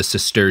member of the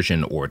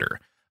Cistercian order,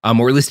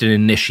 or at least an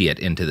initiate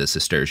into the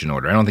Cistercian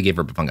order. I don't think he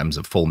ever becomes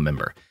a full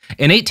member.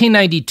 In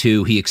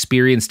 1892, he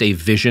experienced a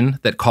vision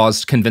that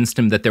convinced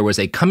him that there was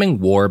a coming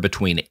war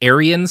between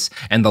Aryans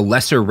and the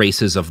lesser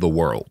races of the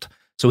world.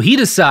 So he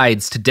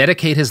decides to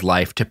dedicate his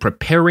life to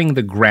preparing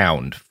the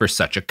ground for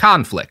such a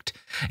conflict.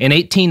 In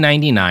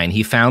 1899,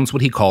 he founds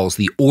what he calls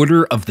the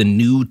Order of the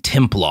New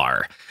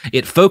Templar.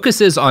 It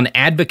focuses on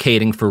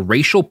advocating for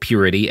racial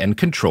purity and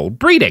controlled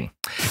breeding.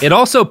 It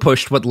also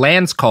pushed what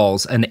Lanz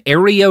calls an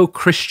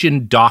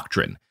Aryo-Christian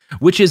doctrine,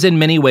 which is in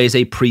many ways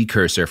a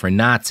precursor for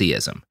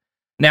Nazism.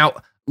 Now,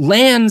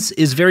 Lanz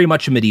is very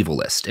much a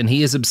medievalist, and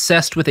he is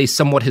obsessed with a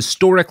somewhat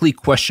historically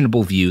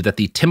questionable view that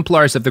the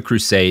Templars of the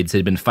Crusades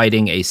had been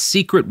fighting a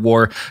secret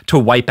war to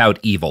wipe out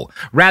evil,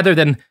 rather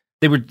than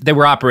they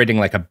were operating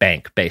like a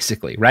bank,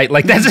 basically, right?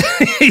 Like that's,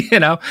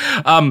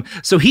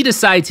 So he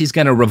decides he's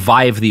going to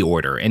revive the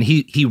order, and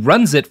he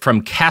runs it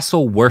from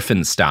Castle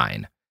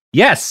Werfenstein.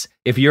 Yes,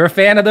 if you're a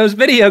fan of those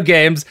video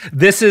games,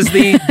 this is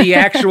the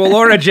actual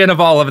origin of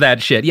all of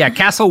that shit. Yeah,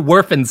 Castle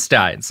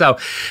Werfenstein. So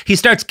he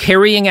starts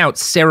carrying out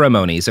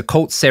ceremonies,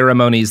 occult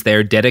ceremonies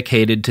there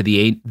dedicated to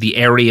the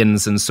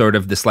Aryans and sort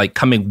of this like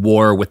coming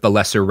war with the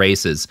lesser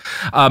races.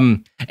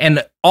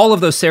 And all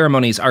of those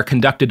ceremonies are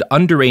conducted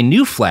under a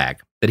new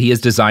flag that he has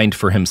designed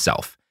for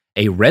himself,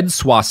 a red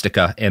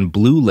swastika and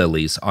blue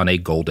lilies on a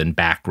golden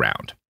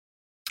background.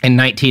 In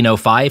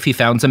 1905, he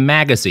founds a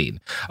magazine,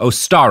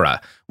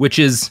 Ostara, which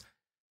is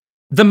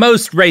the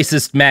most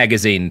racist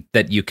magazine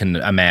that you can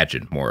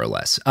imagine, more or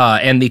less.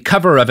 And the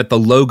cover of it, the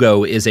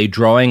logo, is a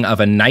drawing of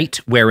a knight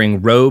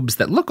wearing robes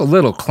that look a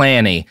little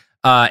clanny,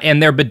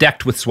 and they're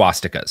bedecked with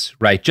swastikas,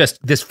 right?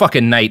 Just this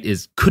fucking knight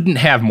couldn't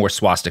have more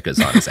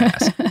swastikas on his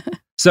ass.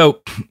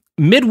 So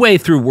midway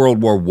through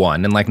World War I,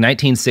 in like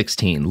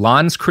 1916,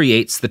 Lanz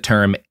creates the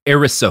term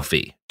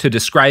Arysophy to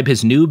describe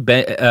his new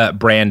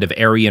brand of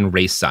Aryan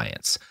race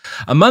science.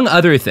 Among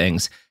other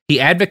things, he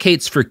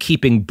advocates for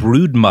keeping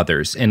brood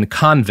mothers in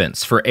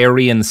convents for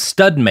Aryan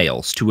stud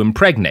males to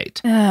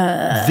impregnate.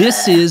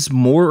 This is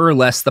more or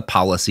less the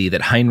policy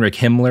that Heinrich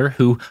Himmler,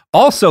 who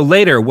also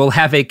later will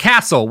have a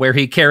castle where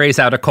he carries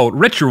out occult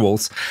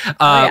rituals,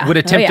 would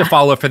attempt to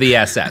follow for the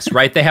SS,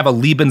 right? They have a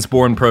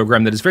Lebensborn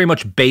program that is very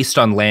much based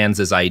on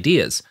Lanz's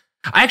ideas.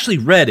 I actually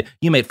read,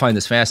 you might find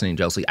this fascinating,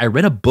 Chelsea, I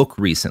read a book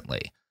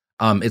recently.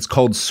 It's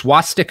called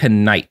Swastika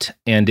Night,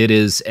 and it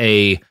is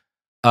a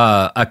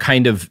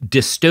kind of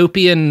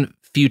dystopian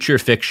future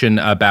fiction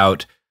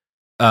about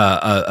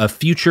a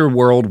future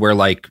world where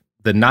like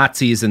the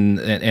Nazis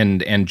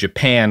and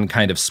Japan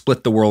kind of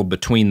split the world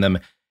between them.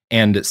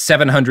 And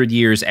 700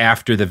 years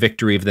after the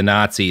victory of the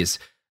Nazis,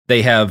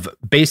 they have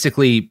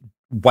basically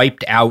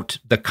wiped out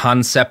the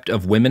concept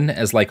of women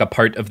as like a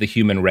part of the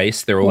human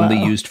race. They're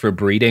only used for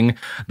breeding.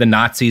 The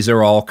Nazis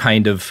are all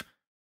kind of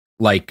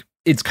like,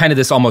 it's kind of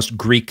this almost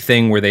Greek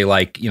thing where they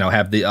like,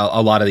 have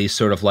a lot of these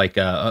sort of like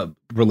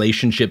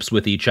relationships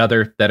with each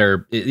other that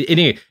are,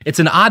 it's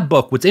an odd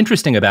book. What's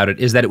interesting about it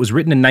is that it was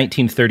written in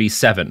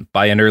 1937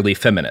 by an early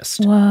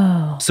feminist.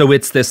 Whoa. So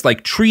it's this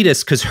like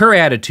treatise, because her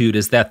attitude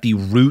is that the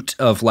root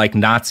of like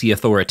Nazi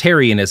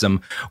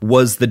authoritarianism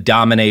was the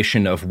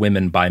domination of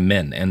women by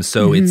men. And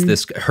so it's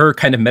this, her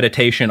kind of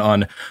meditation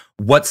on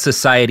what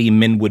society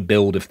men would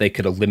build if they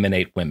could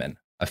eliminate women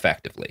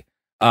effectively.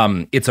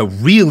 It's a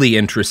really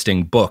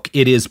interesting book.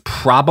 It is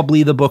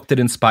probably the book that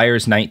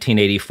inspires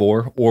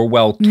 1984.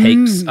 Orwell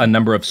takes a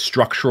number of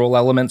structural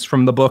elements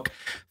from the book.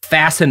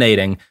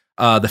 Fascinating.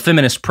 The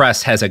feminist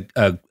press has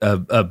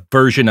a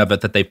version of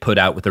it that they put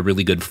out with a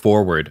really good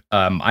foreword.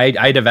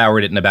 I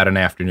devoured it in about an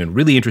afternoon.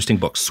 Really interesting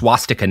book,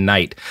 Swastika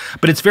Night.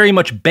 But it's very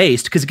much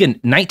based, because again,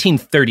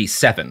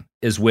 1937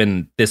 is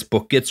when this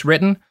book gets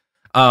written.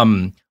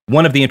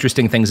 One of the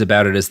interesting things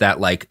about it is that,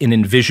 like, in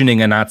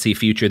envisioning a Nazi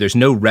future, there's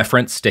no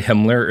reference to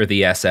Himmler or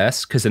the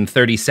SS, because in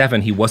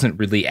 37, he wasn't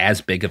really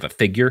as big of a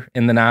figure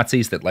in the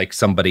Nazis that, like,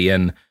 somebody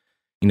in,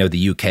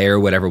 the UK or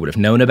whatever would have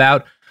known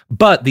about.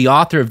 But the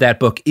author of that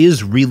book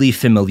is really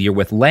familiar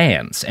with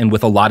Lanz and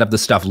with a lot of the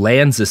stuff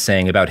Lanz is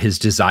saying about his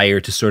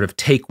desire to sort of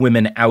take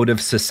women out of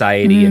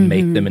society and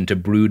make them into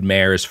brood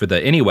mares for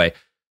the... Anyway,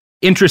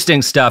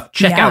 interesting stuff.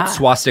 Check out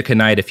Swastika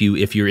Night if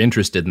you're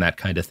interested in that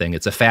kind of thing.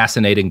 It's a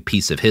fascinating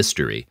piece of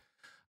history.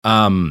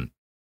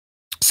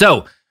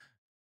 So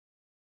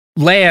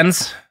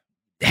Lanz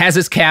has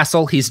his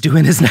castle. He's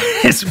doing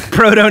his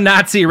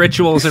proto-Nazi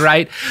rituals,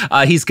 right?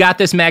 He's got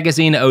this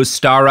magazine,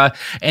 Ostara,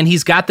 and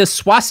he's got this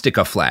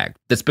swastika flag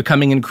that's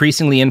becoming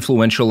increasingly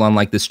influential on,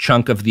 like, this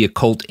chunk of the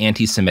occult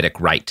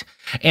anti-Semitic right.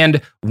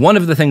 And one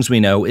of the things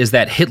we know is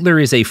that Hitler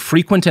is a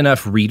frequent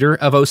enough reader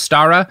of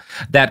Ostara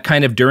that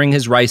kind of during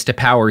his rise to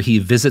power, he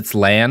visits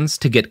Lanz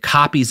to get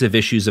copies of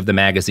issues of the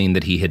magazine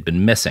that he had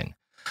been missing.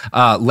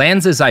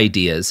 Lanz's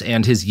ideas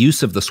and his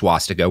use of the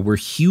swastika were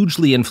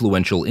hugely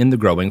influential in the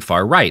growing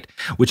far right,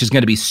 which is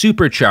going to be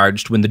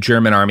supercharged when the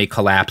German army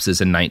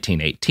collapses in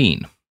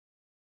 1918.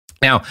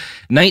 Now,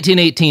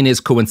 1918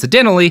 is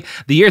coincidentally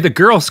the year the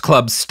Girls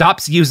Club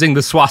stops using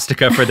the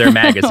swastika for their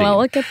magazine. Well,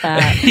 look at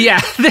that. Yeah,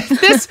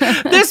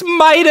 this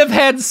might have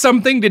had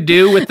something to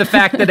do with the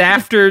fact that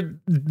after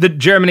the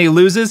Germany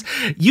loses,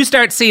 you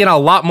start seeing a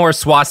lot more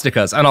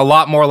swastikas and a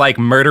lot more, like,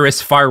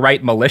 murderous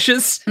far-right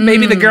militias.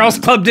 Maybe the Girls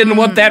Club didn't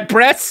want that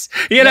press,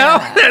 you know?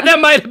 That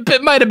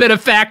might have been a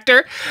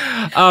factor.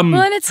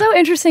 Well, and it's so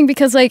interesting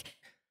because, like,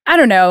 I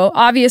don't know.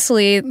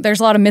 Obviously, there's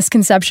a lot of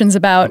misconceptions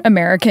about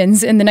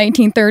Americans in the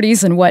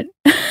 1930s and what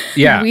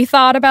we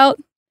thought about,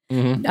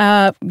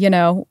 the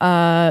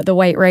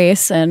white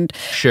race. And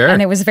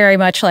it was very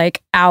much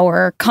like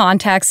our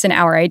context and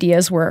our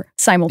ideas were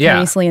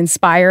simultaneously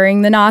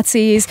inspiring the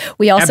Nazis.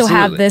 We also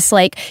have this,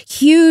 like,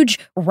 huge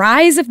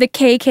rise of the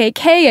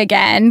KKK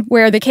again,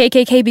 where the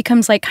KKK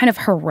becomes, like, kind of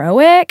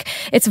heroic.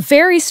 It's a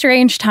very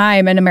strange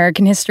time in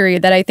American history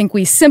that I think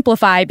we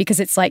simplify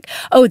because it's like,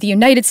 oh, the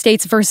United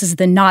States versus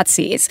the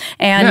Nazis.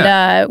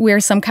 And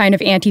we're some kind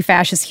of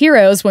anti-fascist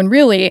heroes when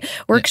really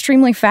we're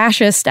extremely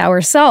fascist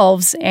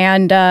ourselves.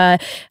 And I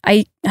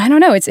don't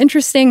know. It's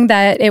interesting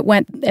that it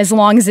went as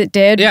long as it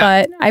did,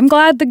 but I'm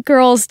glad the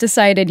girls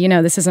decided,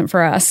 this isn't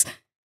for us.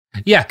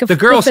 Yeah, the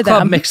Girls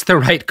Club makes the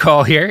right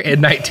call here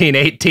in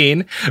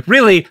 1918.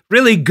 Really,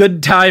 really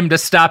good time to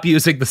stop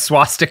using the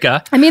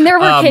swastika. I mean, there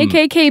were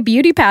KKK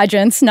beauty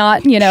pageants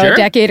not, a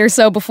decade or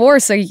so before,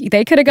 so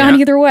they could have gone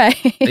either way.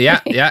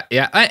 Yeah.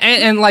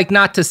 And like,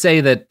 not to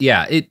say that,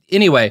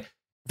 anyway,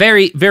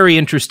 very, very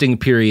interesting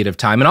period of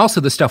time. And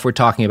also the stuff we're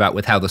talking about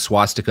with how the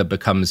swastika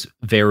becomes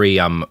very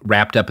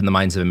wrapped up in the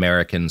minds of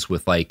Americans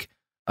with, like,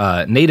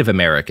 Native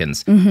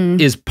Americans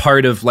is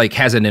part of, like,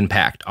 has an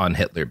impact on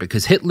Hitler,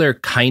 because Hitler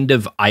kind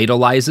of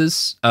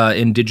idolizes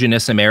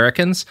indigenous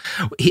Americans.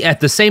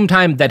 At the same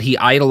time that he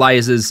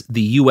idolizes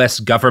the U.S.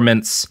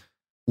 government's,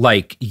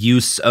 like,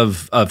 use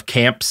of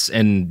camps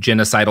and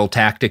genocidal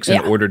tactics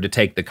in order to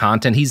take the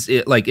continent.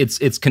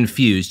 It's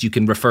confused. You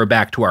can refer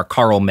back to our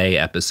Karl May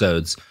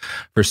episodes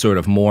for sort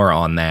of more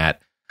on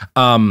that.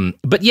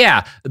 But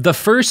yeah, the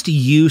first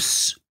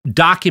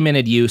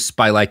documented use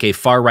by, like, a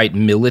far-right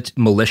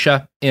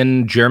militia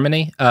in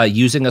Germany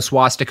using a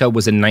swastika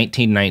was in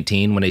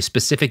 1919, when a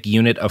specific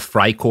unit of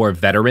Freikorps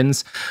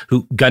veterans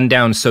who gunned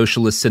down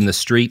socialists in the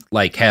street,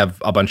 like,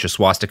 have a bunch of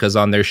swastikas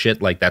on their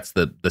shit. Like, that's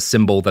the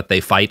symbol that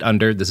they fight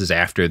under. This is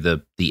after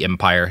the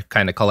empire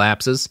kind of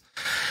collapses.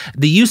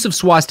 The use of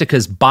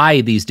swastikas by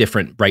these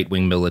different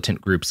right-wing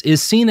militant groups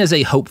is seen as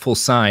a hopeful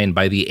sign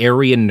by the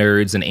Aryan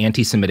nerds and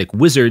anti-Semitic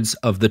wizards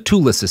of the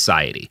Tula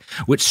Society,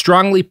 which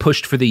strongly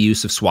pushed for the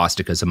use of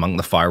swastikas among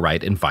the far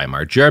right in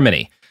Weimar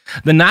Germany.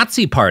 The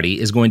Nazi Party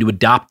is going to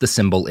adopt the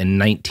symbol in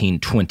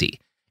 1920,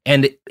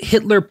 and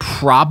Hitler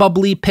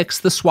probably picks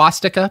the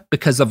swastika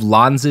because of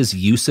Lanz's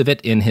use of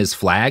it in his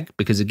flag,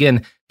 because,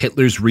 again,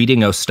 Hitler's reading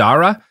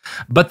Ostara.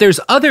 But there's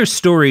other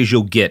stories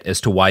you'll get as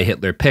to why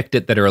Hitler picked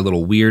it that are a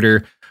little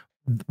weirder.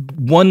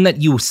 One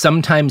that you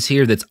sometimes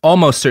hear that's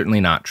almost certainly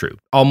not true,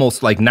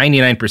 almost like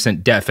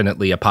 99%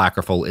 definitely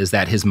apocryphal, is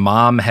that his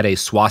mom had a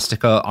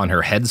swastika on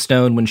her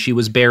headstone when she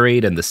was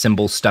buried, and the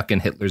symbol stuck in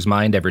Hitler's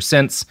mind ever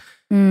since.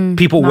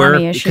 People were,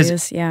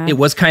 because it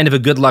was kind of a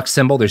good luck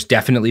symbol. There's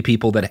definitely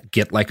people that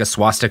get, like, a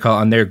swastika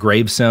on their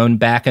gravestone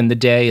back in the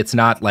day. It's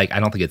not like,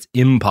 I don't think it's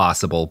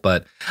impossible,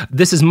 but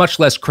this is much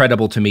less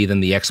credible to me than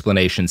the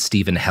explanation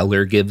Stephen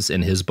Heller gives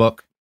in his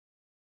book.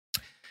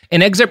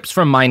 In excerpts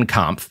from Mein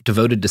Kampf,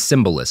 devoted to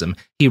symbolism,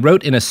 he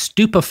wrote in a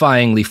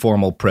stupefyingly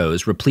formal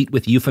prose, replete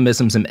with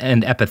euphemisms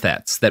and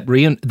epithets that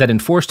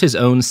enforced his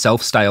own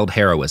self-styled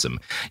heroism,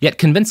 yet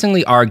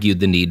convincingly argued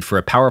the need for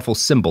a powerful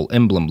symbol,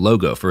 emblem,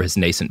 logo for his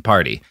nascent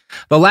party.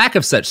 The lack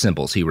of such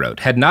symbols, he wrote,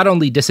 had not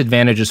only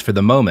disadvantages for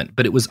the moment,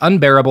 but it was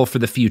unbearable for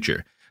the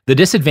future. The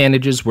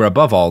disadvantages were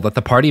above all that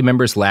the party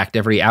members lacked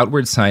every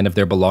outward sign of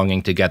their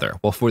belonging together,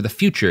 while for the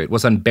future it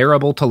was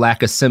unbearable to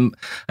lack an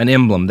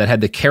emblem that had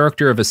the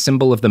character of a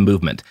symbol of the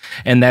movement,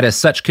 and that as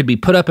such could be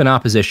put up in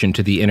opposition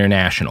to the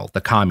International,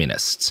 the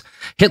Communists.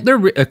 Hitler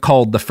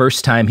recalled the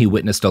first time he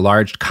witnessed a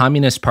large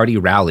Communist Party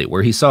rally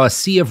where he saw a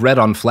sea of red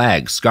on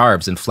flags,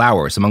 scarves, and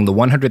flowers among the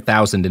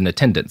 100,000 in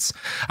attendance.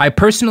 I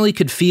personally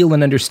could feel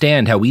and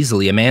understand how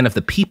easily a man of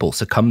the people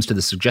succumbs to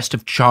the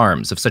suggestive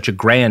charms of such a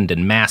grand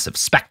and massive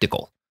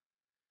spectacle.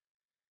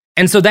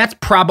 And so that's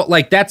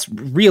that's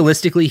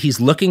realistically, he's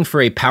looking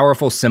for a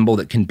powerful symbol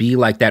that can be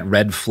like that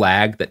red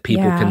flag that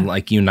people can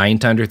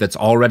unite under, that's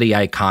already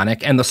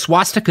iconic. And the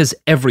swastika's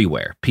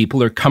everywhere.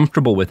 People are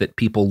comfortable with it.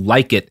 People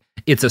like it.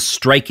 It's a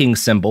striking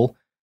symbol.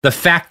 The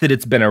fact that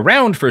it's been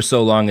around for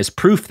so long is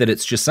proof that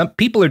it's just some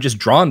people are just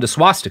drawn to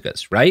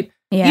swastikas, right?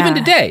 Yeah. Even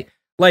today,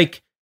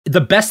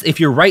 the best, if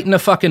you're writing a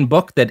fucking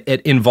book that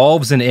it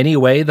involves in any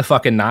way the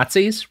fucking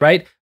Nazis,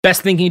 right?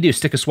 Best thing you can do,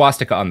 stick a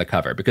swastika on the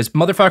cover, because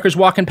motherfuckers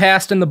walking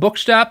past in the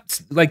bookshop,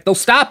 they'll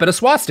stop at a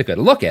swastika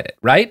to look at it,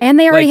 right? And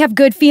they already have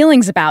good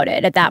feelings about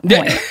it at that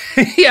point.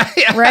 Yeah.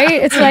 Right?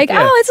 It's like,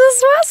 oh, it's a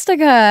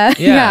swastika.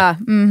 Yeah.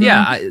 Mm-hmm.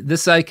 Yeah.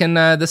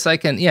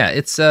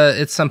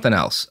 It's something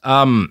else.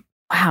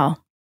 Wow.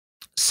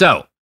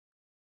 So,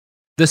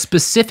 the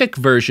specific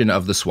version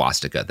of the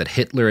swastika that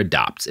Hitler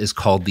adopts is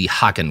called the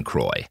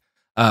Hakenkreuz,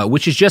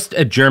 which is just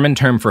a German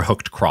term for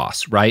hooked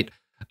cross, right?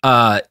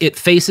 It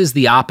faces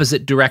the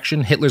opposite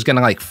direction. Hitler's going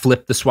to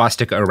flip the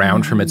swastika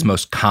around from its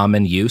most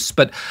common use,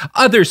 but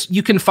others,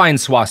 you can find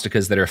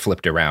swastikas that are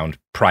flipped around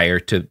prior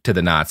to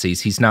the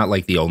Nazis. He's not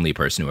the only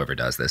person who ever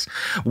does this.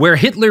 Where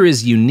Hitler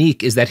is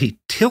unique is that he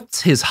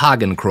tilts his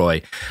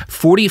Hakenkreuz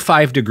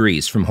 45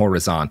 degrees from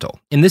horizontal.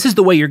 And this is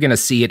the way you're going to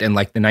see it in the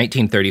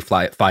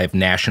 1935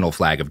 national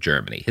flag of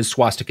Germany. His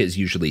swastika is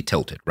usually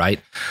tilted, right?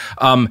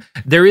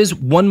 There is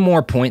one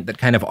more point that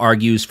kind of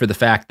argues for the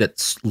fact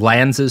that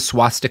Lanz's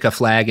swastika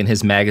flag in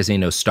his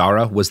magazine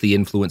Ostara was the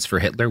influence for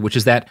Hitler, which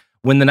is that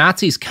when the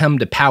Nazis come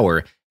to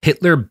power,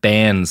 Hitler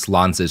bans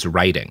Lanz's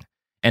writing.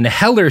 And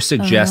Heller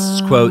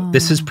suggests, quote,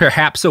 this is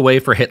perhaps a way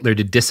for Hitler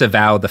to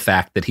disavow the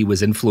fact that he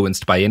was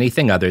influenced by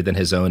anything other than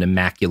his own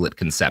immaculate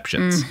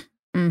conceptions.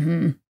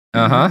 Mm-hmm.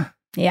 Uh-huh.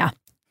 Yeah.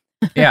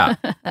 Yeah.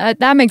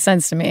 That makes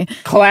sense to me.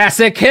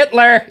 Classic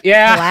Hitler.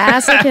 Yeah.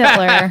 Classic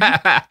Hitler.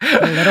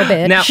 A little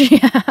bitch.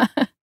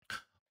 Now,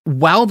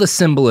 while the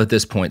symbol at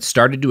this point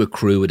started to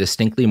accrue a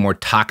distinctly more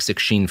toxic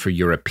sheen for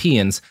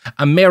Europeans,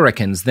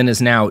 Americans then as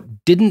now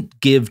didn't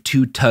give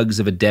two tugs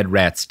of a dead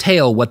rat's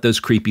tail what those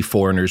creepy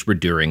foreigners were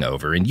doing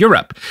over in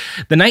Europe.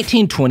 The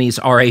 1920s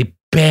are a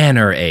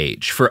banner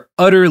age for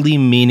utterly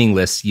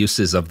meaningless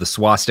uses of the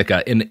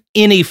swastika in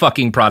any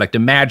fucking product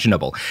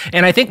imaginable.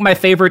 And I think my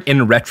favorite,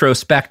 in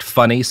retrospect,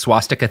 funny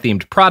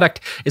swastika-themed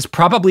product is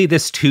probably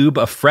this tube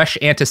of fresh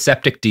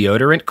antiseptic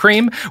deodorant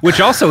cream,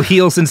 which also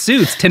heals and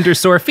soothes tender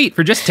sore feet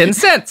for just 10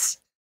 cents.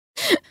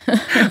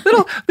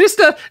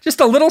 Just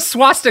a little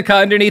swastika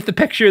underneath the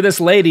picture of this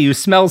lady who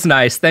smells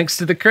nice thanks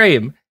to the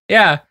cream.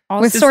 Yeah.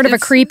 With sort of a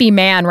creepy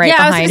man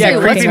behind him,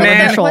 creepy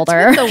man. The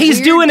shoulder. He's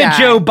doing a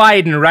Joe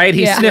Biden, right?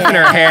 He's sniffing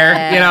her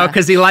hair,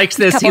 because he likes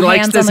this. He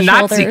likes this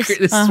Nazi,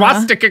 this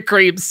swastika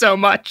cream so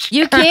much.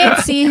 You can't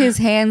see his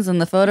hands in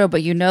the photo,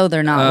 but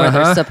they're not where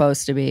they're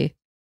supposed to be.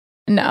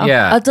 No.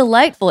 Yeah. A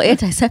delightful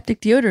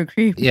antiseptic deodorant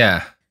cream.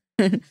 Yeah.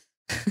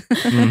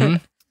 Mm-hmm.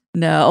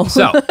 No.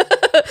 So.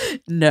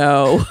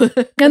 No.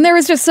 And there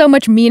was just so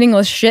much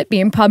meaningless shit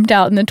being pumped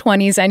out in the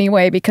 20s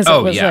anyway, because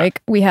it was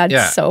we had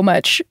so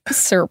much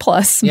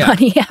surplus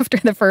money after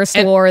the First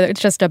War.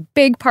 It's just a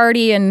big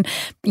party, and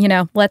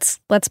let's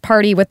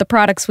party with the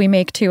products we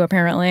make too,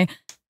 apparently.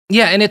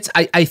 Yeah, and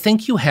I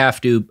think you have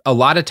to, a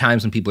lot of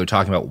times when people are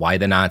talking about why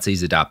the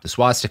Nazis adopt the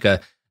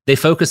swastika, they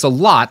focus a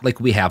lot,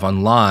 like we have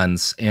on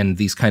Lanz, and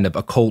these kind of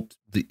occult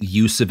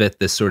use of it,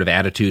 this sort of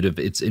attitude of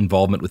its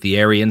involvement with the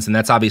Aryans, and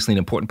that's obviously an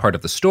important part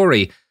of the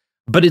story.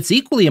 But it's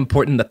equally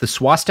important that the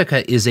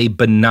swastika is a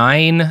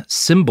benign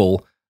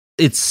symbol.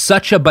 It's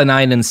such a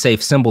benign and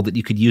safe symbol that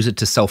you could use it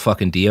to sell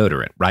fucking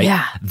deodorant, right?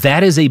 Yeah.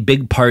 That is a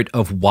big part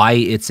of why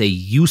it's a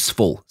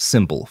useful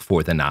symbol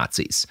for the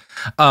Nazis.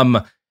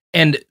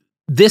 And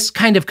this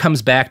kind of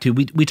comes back to,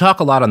 we talk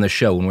a lot on the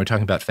show when we're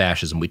talking about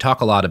fascism. We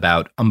talk a lot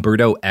about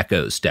Umberto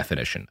Eco's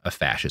definition of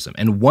fascism.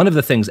 And one of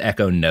the things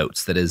Eco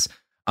notes that is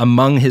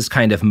among his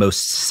kind of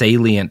most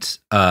salient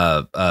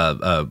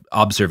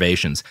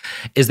observations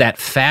is that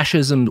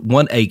fascism,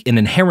 an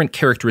inherent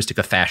characteristic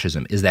of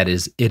fascism is that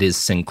it is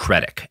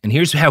syncretic. And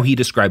here's how he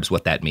describes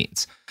what that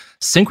means.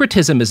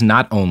 Syncretism is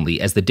not only,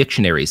 as the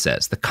dictionary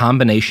says, the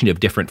combination of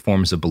different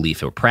forms of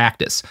belief or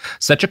practice.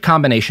 Such a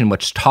combination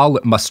must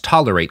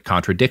tolerate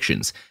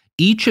contradictions.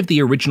 Each of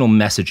the original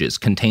messages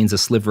contains a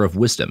sliver of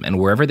wisdom, and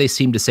wherever they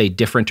seem to say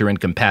different or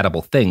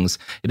incompatible things,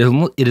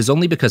 it is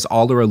only because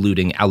all are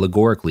alluding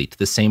allegorically to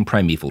the same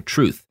primeval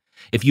truth.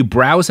 If you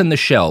browse in the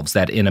shelves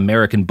that in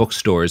American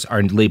bookstores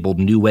are labeled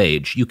New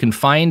Age, you can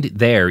find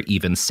there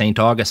even St.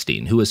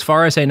 Augustine, who, as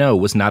far as I know,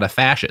 was not a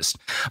fascist.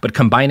 But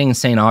combining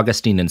St.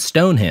 Augustine and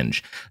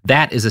Stonehenge,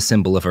 that is a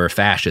symbol of our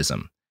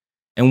fascism.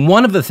 And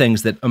one of the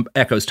things that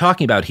Echo's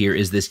talking about here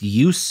is this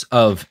use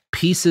of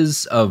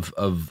pieces of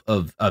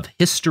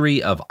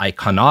history, of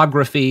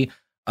iconography,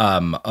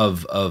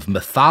 of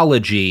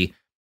mythology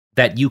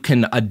that you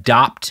can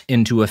adopt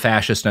into a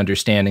fascist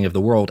understanding of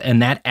the world,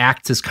 and that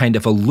acts as kind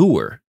of a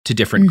lure to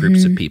different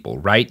groups of people,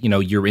 right? You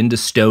know, you're into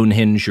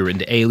Stonehenge, you're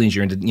into aliens,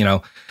 you're into, you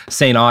know,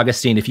 St.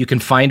 Augustine. If you can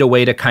find a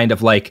way to kind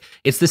of like,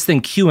 it's this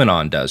thing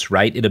QAnon does,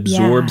 right? It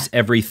absorbs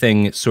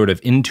everything sort of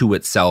into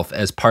itself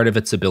as part of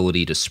its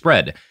ability to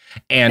spread.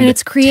 And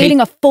it's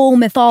creating a full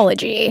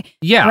mythology.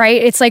 Yeah.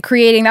 Right? It's like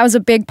creating, that was a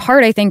big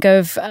part, I think,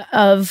 of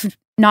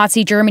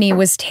Nazi Germany,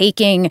 was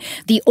taking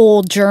the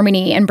old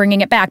Germany and bringing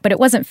it back, but it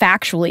wasn't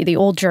factually the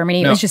old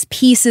Germany. It was just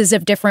pieces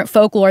of different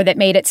folklore that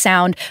made it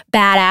sound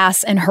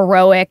badass and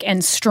heroic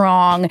and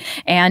strong.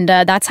 And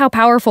that's how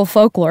powerful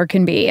folklore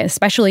can be,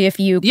 especially if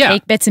you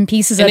take bits and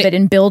pieces of it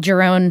and build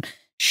your own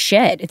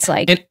shit. It's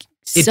like, it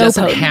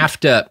doesn't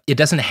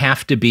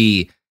have to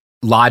be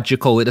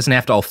logical. It doesn't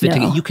have to all fit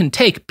together. You can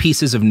take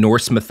pieces of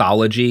Norse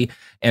mythology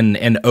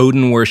and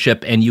Odin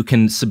worship, and you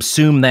can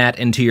subsume that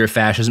into your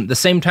fascism at the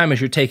same time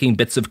as you're taking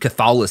bits of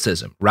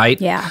Catholicism, right?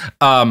 Yeah.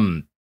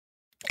 And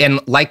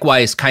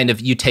likewise, kind of,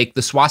 you take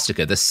the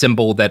swastika, the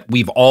symbol that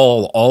we've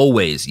all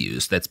always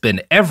used, that's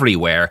been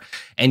everywhere,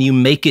 and you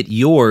make it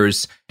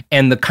yours,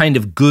 and the kind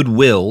of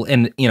goodwill.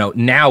 And, you know,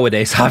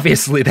 nowadays,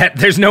 obviously, that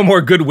there's no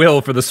more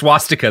goodwill for the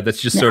swastika.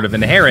 That's just sort of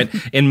inherent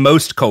in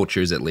most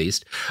cultures, at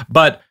least.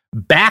 But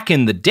back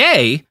in the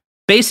day,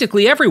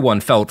 basically everyone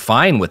felt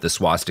fine with the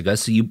swastika,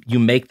 so you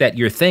make that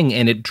your thing,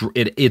 and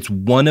it's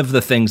one of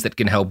the things that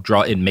can help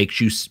draw. It makes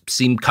you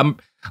seem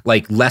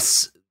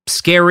less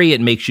scary.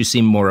 It makes you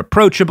seem more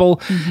approachable.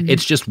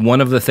 It's just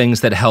one of the things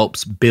that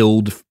helps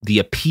build the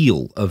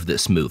appeal of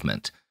this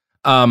movement.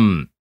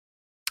 And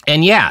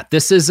yeah,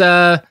 this is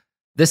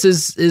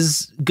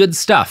good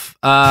stuff.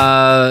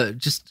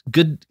 Just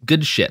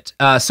good shit.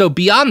 So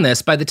beyond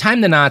this, by the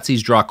time the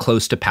Nazis draw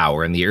close to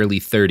power in the early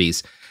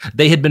 30s,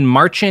 they had been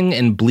marching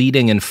and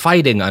bleeding and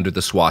fighting under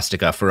the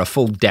swastika for a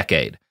full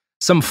decade.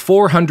 Some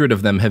 400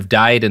 of them have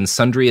died in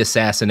sundry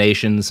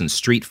assassinations and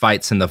street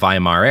fights in the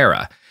Weimar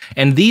era.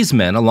 And these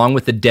men, along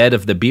with the dead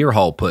of the beer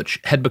hall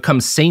putsch, had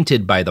become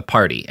sainted by the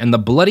party, and the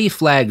bloody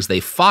flags they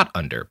fought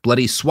under,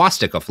 bloody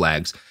swastika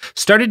flags,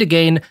 started to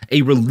gain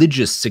a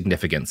religious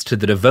significance to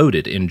the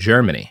devoted in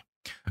Germany.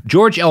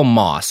 George L.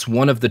 Moss,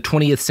 one of the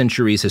 20th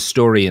century's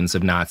historians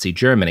of Nazi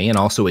Germany and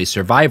also a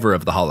survivor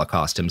of the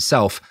Holocaust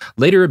himself,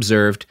 later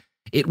observed,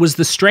 "It was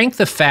the strength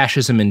of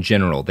fascism in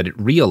general that it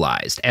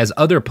realized, as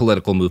other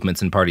political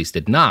movements and parties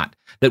did not,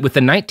 that with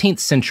the 19th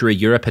century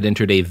Europe had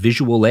entered a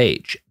visual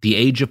age, the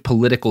age of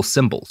political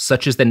symbols,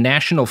 such as the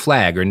national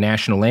flag or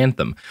national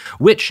anthem,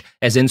 which,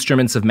 as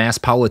instruments of mass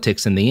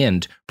politics in the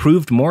end,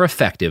 proved more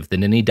effective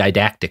than any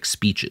didactic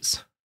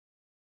speeches."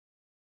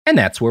 And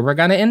that's where we're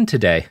going to end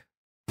today.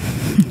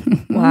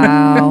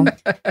 Wow.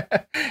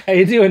 How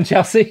you doing,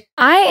 Chelsea?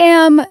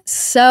 I'm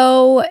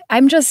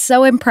just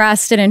so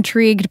impressed and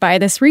intrigued by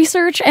this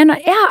research. And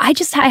yeah, I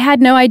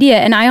had no idea.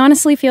 And I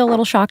honestly feel a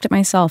little shocked at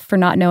myself for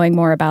not knowing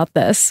more about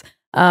this.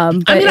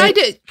 But I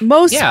did.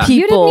 Most people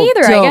you didn't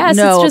either, don't I guess.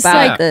 know it's just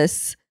about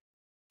this.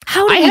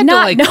 How do you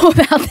not know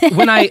about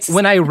this?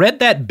 When I read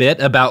that bit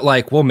about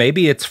well,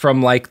 maybe it's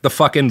from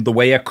the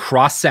way a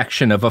cross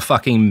section of a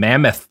fucking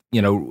mammoth,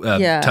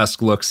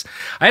 tusk looks.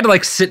 I had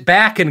to sit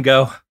back and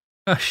go,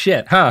 oh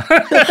shit, huh?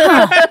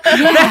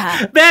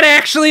 that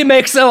actually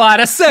makes a lot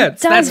of sense.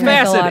 That's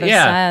fascinating.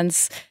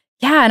 Sense.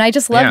 Yeah, and I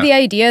just love the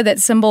idea that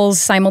symbols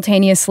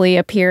simultaneously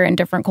appear in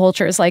different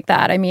cultures like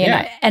that. I mean,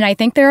 and I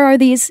think there are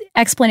these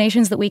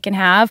explanations that we can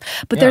have,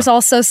 but there's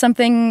also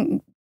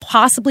something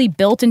possibly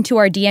built into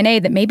our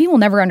DNA that maybe we'll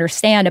never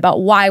understand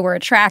about why we're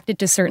attracted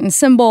to certain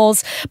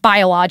symbols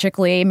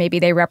biologically. Maybe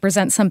they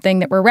represent something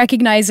that we're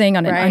recognizing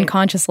on an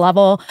unconscious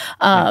level.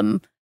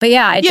 But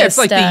yeah, it's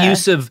like the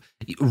use of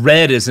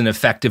red is an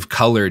effective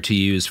color to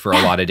use for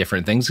a lot of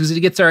different things because it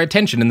gets our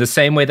attention in the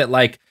same way that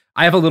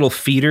I have a little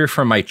feeder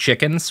for my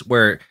chickens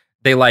where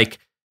they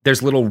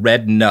there's little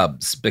red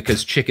nubs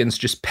because chickens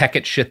just peck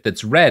at shit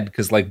that's red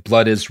because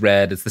blood is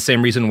red. It's the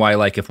same reason why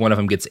if one of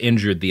them gets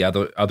injured, the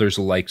others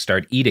will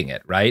start eating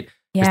it, right?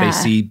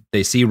 Because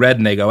they see red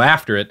and they go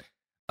after it.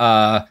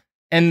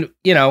 And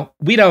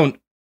we don't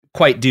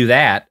quite do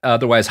that.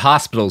 Otherwise,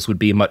 hospitals would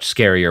be much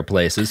scarier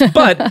places.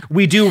 But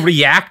we do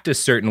react a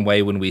certain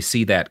way when we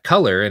see that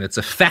color, and it's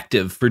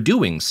effective for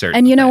doing certain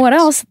And you know things. what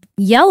else?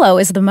 Yellow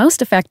is the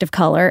most effective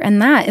color,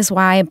 and that is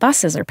why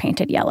buses are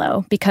painted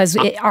yellow, because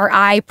our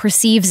eye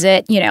perceives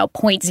it,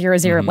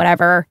 0.00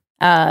 whatever.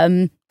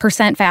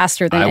 percent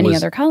faster than any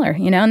other color,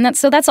 and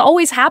that's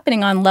always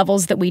happening on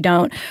levels that we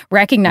don't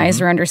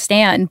recognize or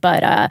understand,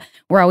 but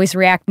we're always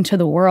reacting to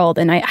the world.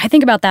 And I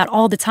think about that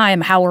all the time,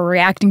 how we're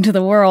reacting to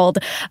the world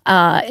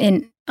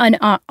on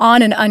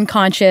an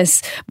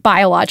unconscious,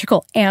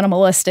 biological,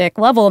 animalistic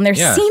level. And there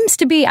seems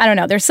to be, I don't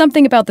know, there's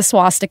something about the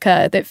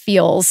swastika that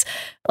feels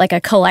like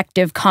a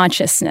collective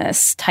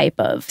consciousness type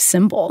of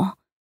symbol.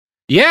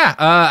 Yeah,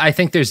 I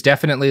think there's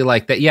definitely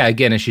like that. Yeah,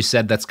 again, as you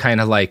said, that's kind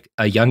of like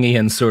a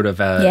Jungian sort of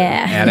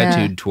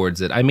attitude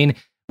towards it. I mean,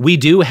 we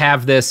do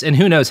have this, and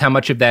who knows how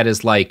much of that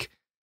is like,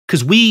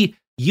 because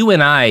you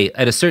and I,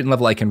 at a certain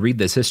level, I can read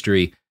this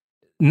history.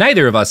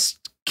 Neither of us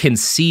can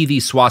see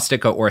the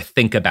swastika or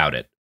think about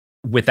it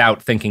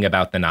without thinking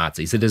about the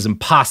Nazis. It is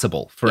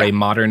impossible for a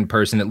modern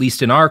person, at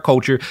least in our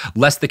culture,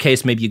 less the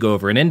case maybe you go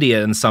over in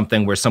India and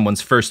something where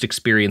someone's first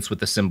experience with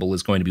the symbol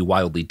is going to be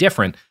wildly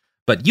different.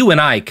 But you and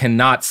I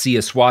cannot see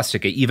a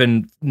swastika,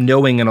 even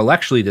knowing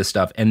intellectually this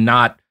stuff, and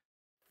not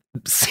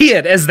see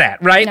it as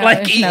that, right? No,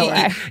 like no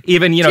way.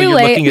 Even you're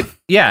looking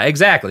at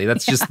exactly.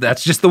 That's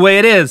just the way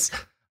it is.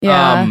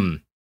 Yeah.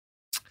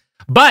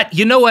 But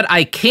you know what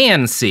I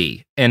can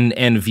see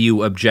and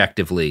view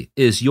objectively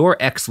is your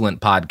excellent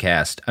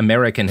podcast,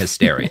 American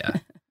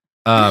Hysteria.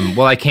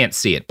 Well, I can't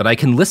see it, but I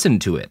can listen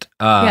to it.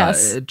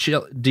 Yes.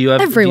 Do you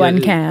have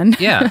Everyone can.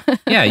 Yeah.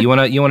 You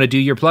wanna do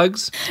your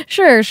plugs?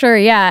 Sure.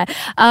 Yeah.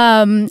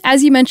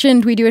 As you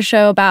mentioned, we do a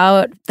show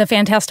about the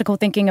fantastical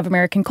thinking of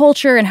American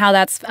culture and how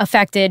that's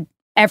affected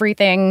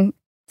everything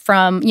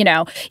from,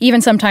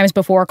 even sometimes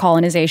before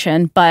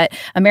colonization. But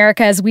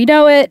America as we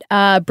know it,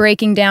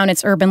 breaking down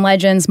its urban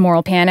legends,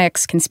 moral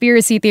panics,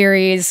 conspiracy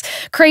theories,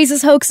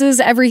 crazes,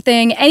 hoaxes,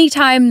 everything.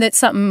 Anytime that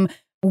something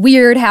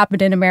weird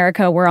happened in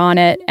America, we're on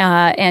it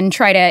and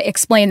try to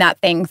explain that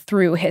thing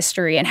through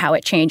history and how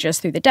it changes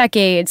through the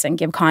decades and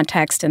give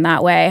context in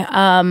that way.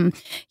 And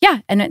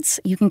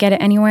you can get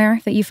it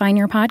anywhere that you find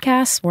your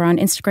podcasts. We're on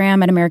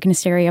Instagram at American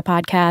Hysteria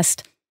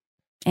Podcast.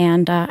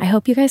 And I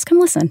hope you guys come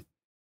listen.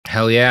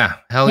 Hell yeah.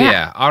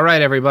 All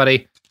right,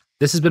 everybody.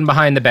 This has been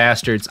Behind the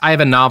Bastards. I have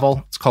a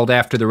novel. It's called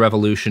After the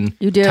Revolution.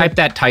 You do. Type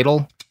that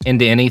title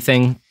into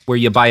anything where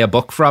you buy a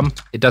book from.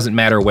 It doesn't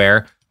matter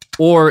where.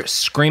 Or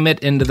scream it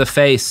into the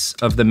face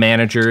of the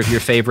manager of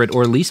your favorite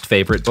or least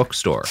favorite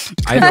bookstore.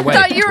 Either way,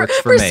 works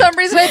for me. For some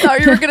reason, I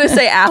thought you were going to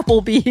say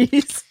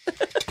Applebee's.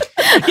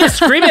 Yeah,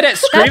 scream it at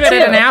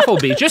an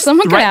Applebee's. Just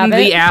threaten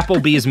the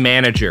Applebee's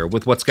manager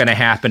with what's going to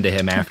happen to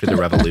him after the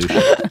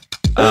revolution.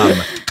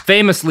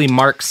 Famously,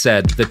 Marx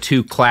said the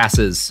two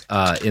classes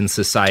in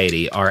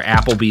society are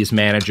Applebee's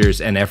managers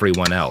and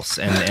everyone else.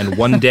 And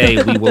one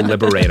day we will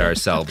liberate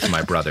ourselves,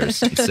 my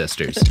brothers and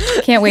sisters.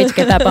 Can't wait to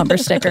get that bumper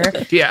sticker.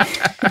 Yeah.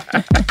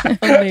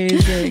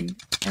 Amazing.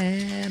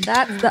 And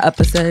that's the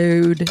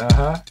episode.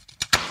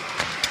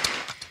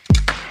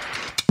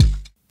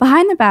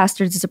 Behind the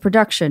Bastards is a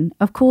production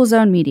of Cool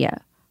Zone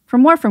Media. For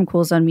more from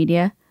Cool Zone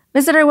Media,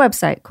 visit our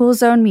website,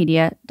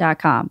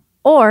 coolzonemedia.com,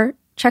 or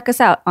check us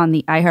out on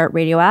the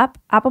iHeartRadio app,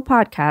 Apple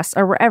Podcasts,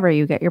 or wherever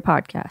you get your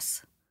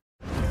podcasts.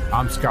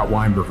 I'm Scott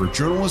Weinberger,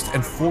 journalist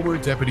and former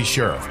deputy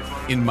sheriff.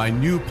 In my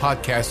new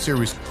podcast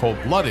series called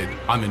Blooded,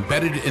 I'm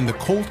embedded in the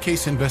cold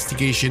case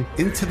investigation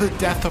into the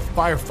death of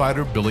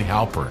firefighter Billy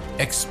Halpern.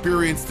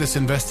 Experience this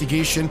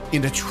investigation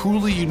in a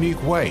truly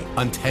unique way,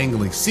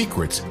 untangling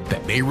secrets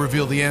that may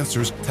reveal the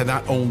answers to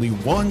not only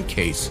one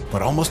case,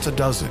 but almost a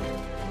dozen.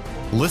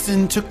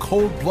 Listen to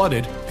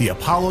Cold-Blooded, The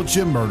Apollo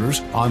Gym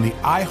Murders on the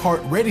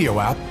iHeartRadio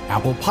app,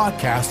 Apple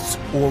Podcasts,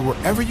 or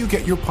wherever you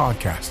get your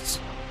podcasts.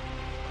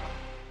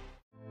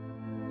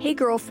 Hey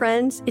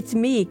girlfriends, it's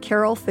me,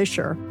 Carol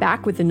Fisher,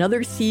 back with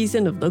another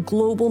season of the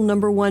global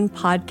 #1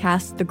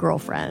 podcast, The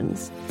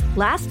Girlfriends.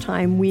 Last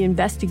time, we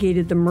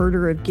investigated the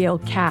murder of Gail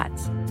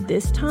Katz.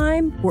 This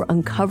time, we're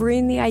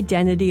uncovering the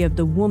identity of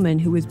the woman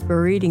who was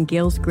buried in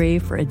Gail's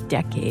grave for a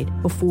decade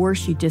before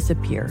she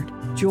disappeared.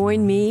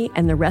 Join me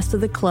and the rest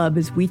of the club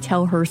as we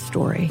tell her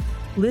story.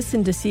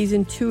 Listen to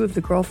Season 2 of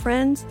The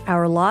Girlfriends,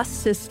 Our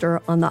Lost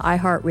Sister on the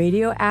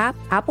iHeartRadio app,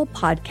 Apple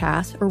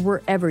Podcasts, or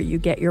wherever you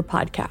get your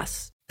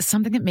podcasts.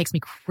 Something that makes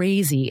me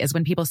crazy is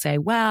when people say,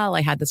 well,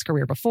 I had this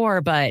career before,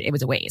 but it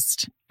was a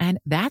waste. And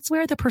that's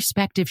where the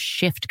perspective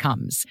shift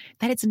comes,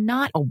 that it's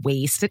not a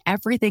waste, that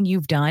everything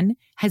you've done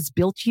has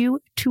built you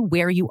to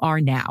where you are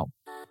now.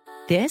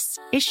 This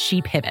is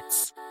She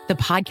Pivots, the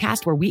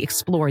podcast where we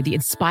explore the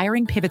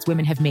inspiring pivots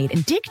women have made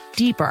and dig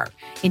deeper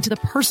into the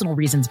personal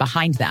reasons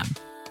behind them.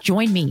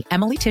 Join me,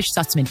 Emily Tish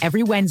Sussman,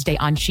 every Wednesday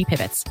on She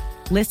Pivots.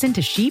 Listen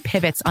to She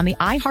Pivots on the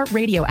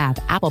iHeartRadio app,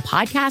 Apple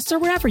Podcasts, or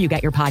wherever you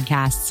get your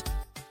podcasts.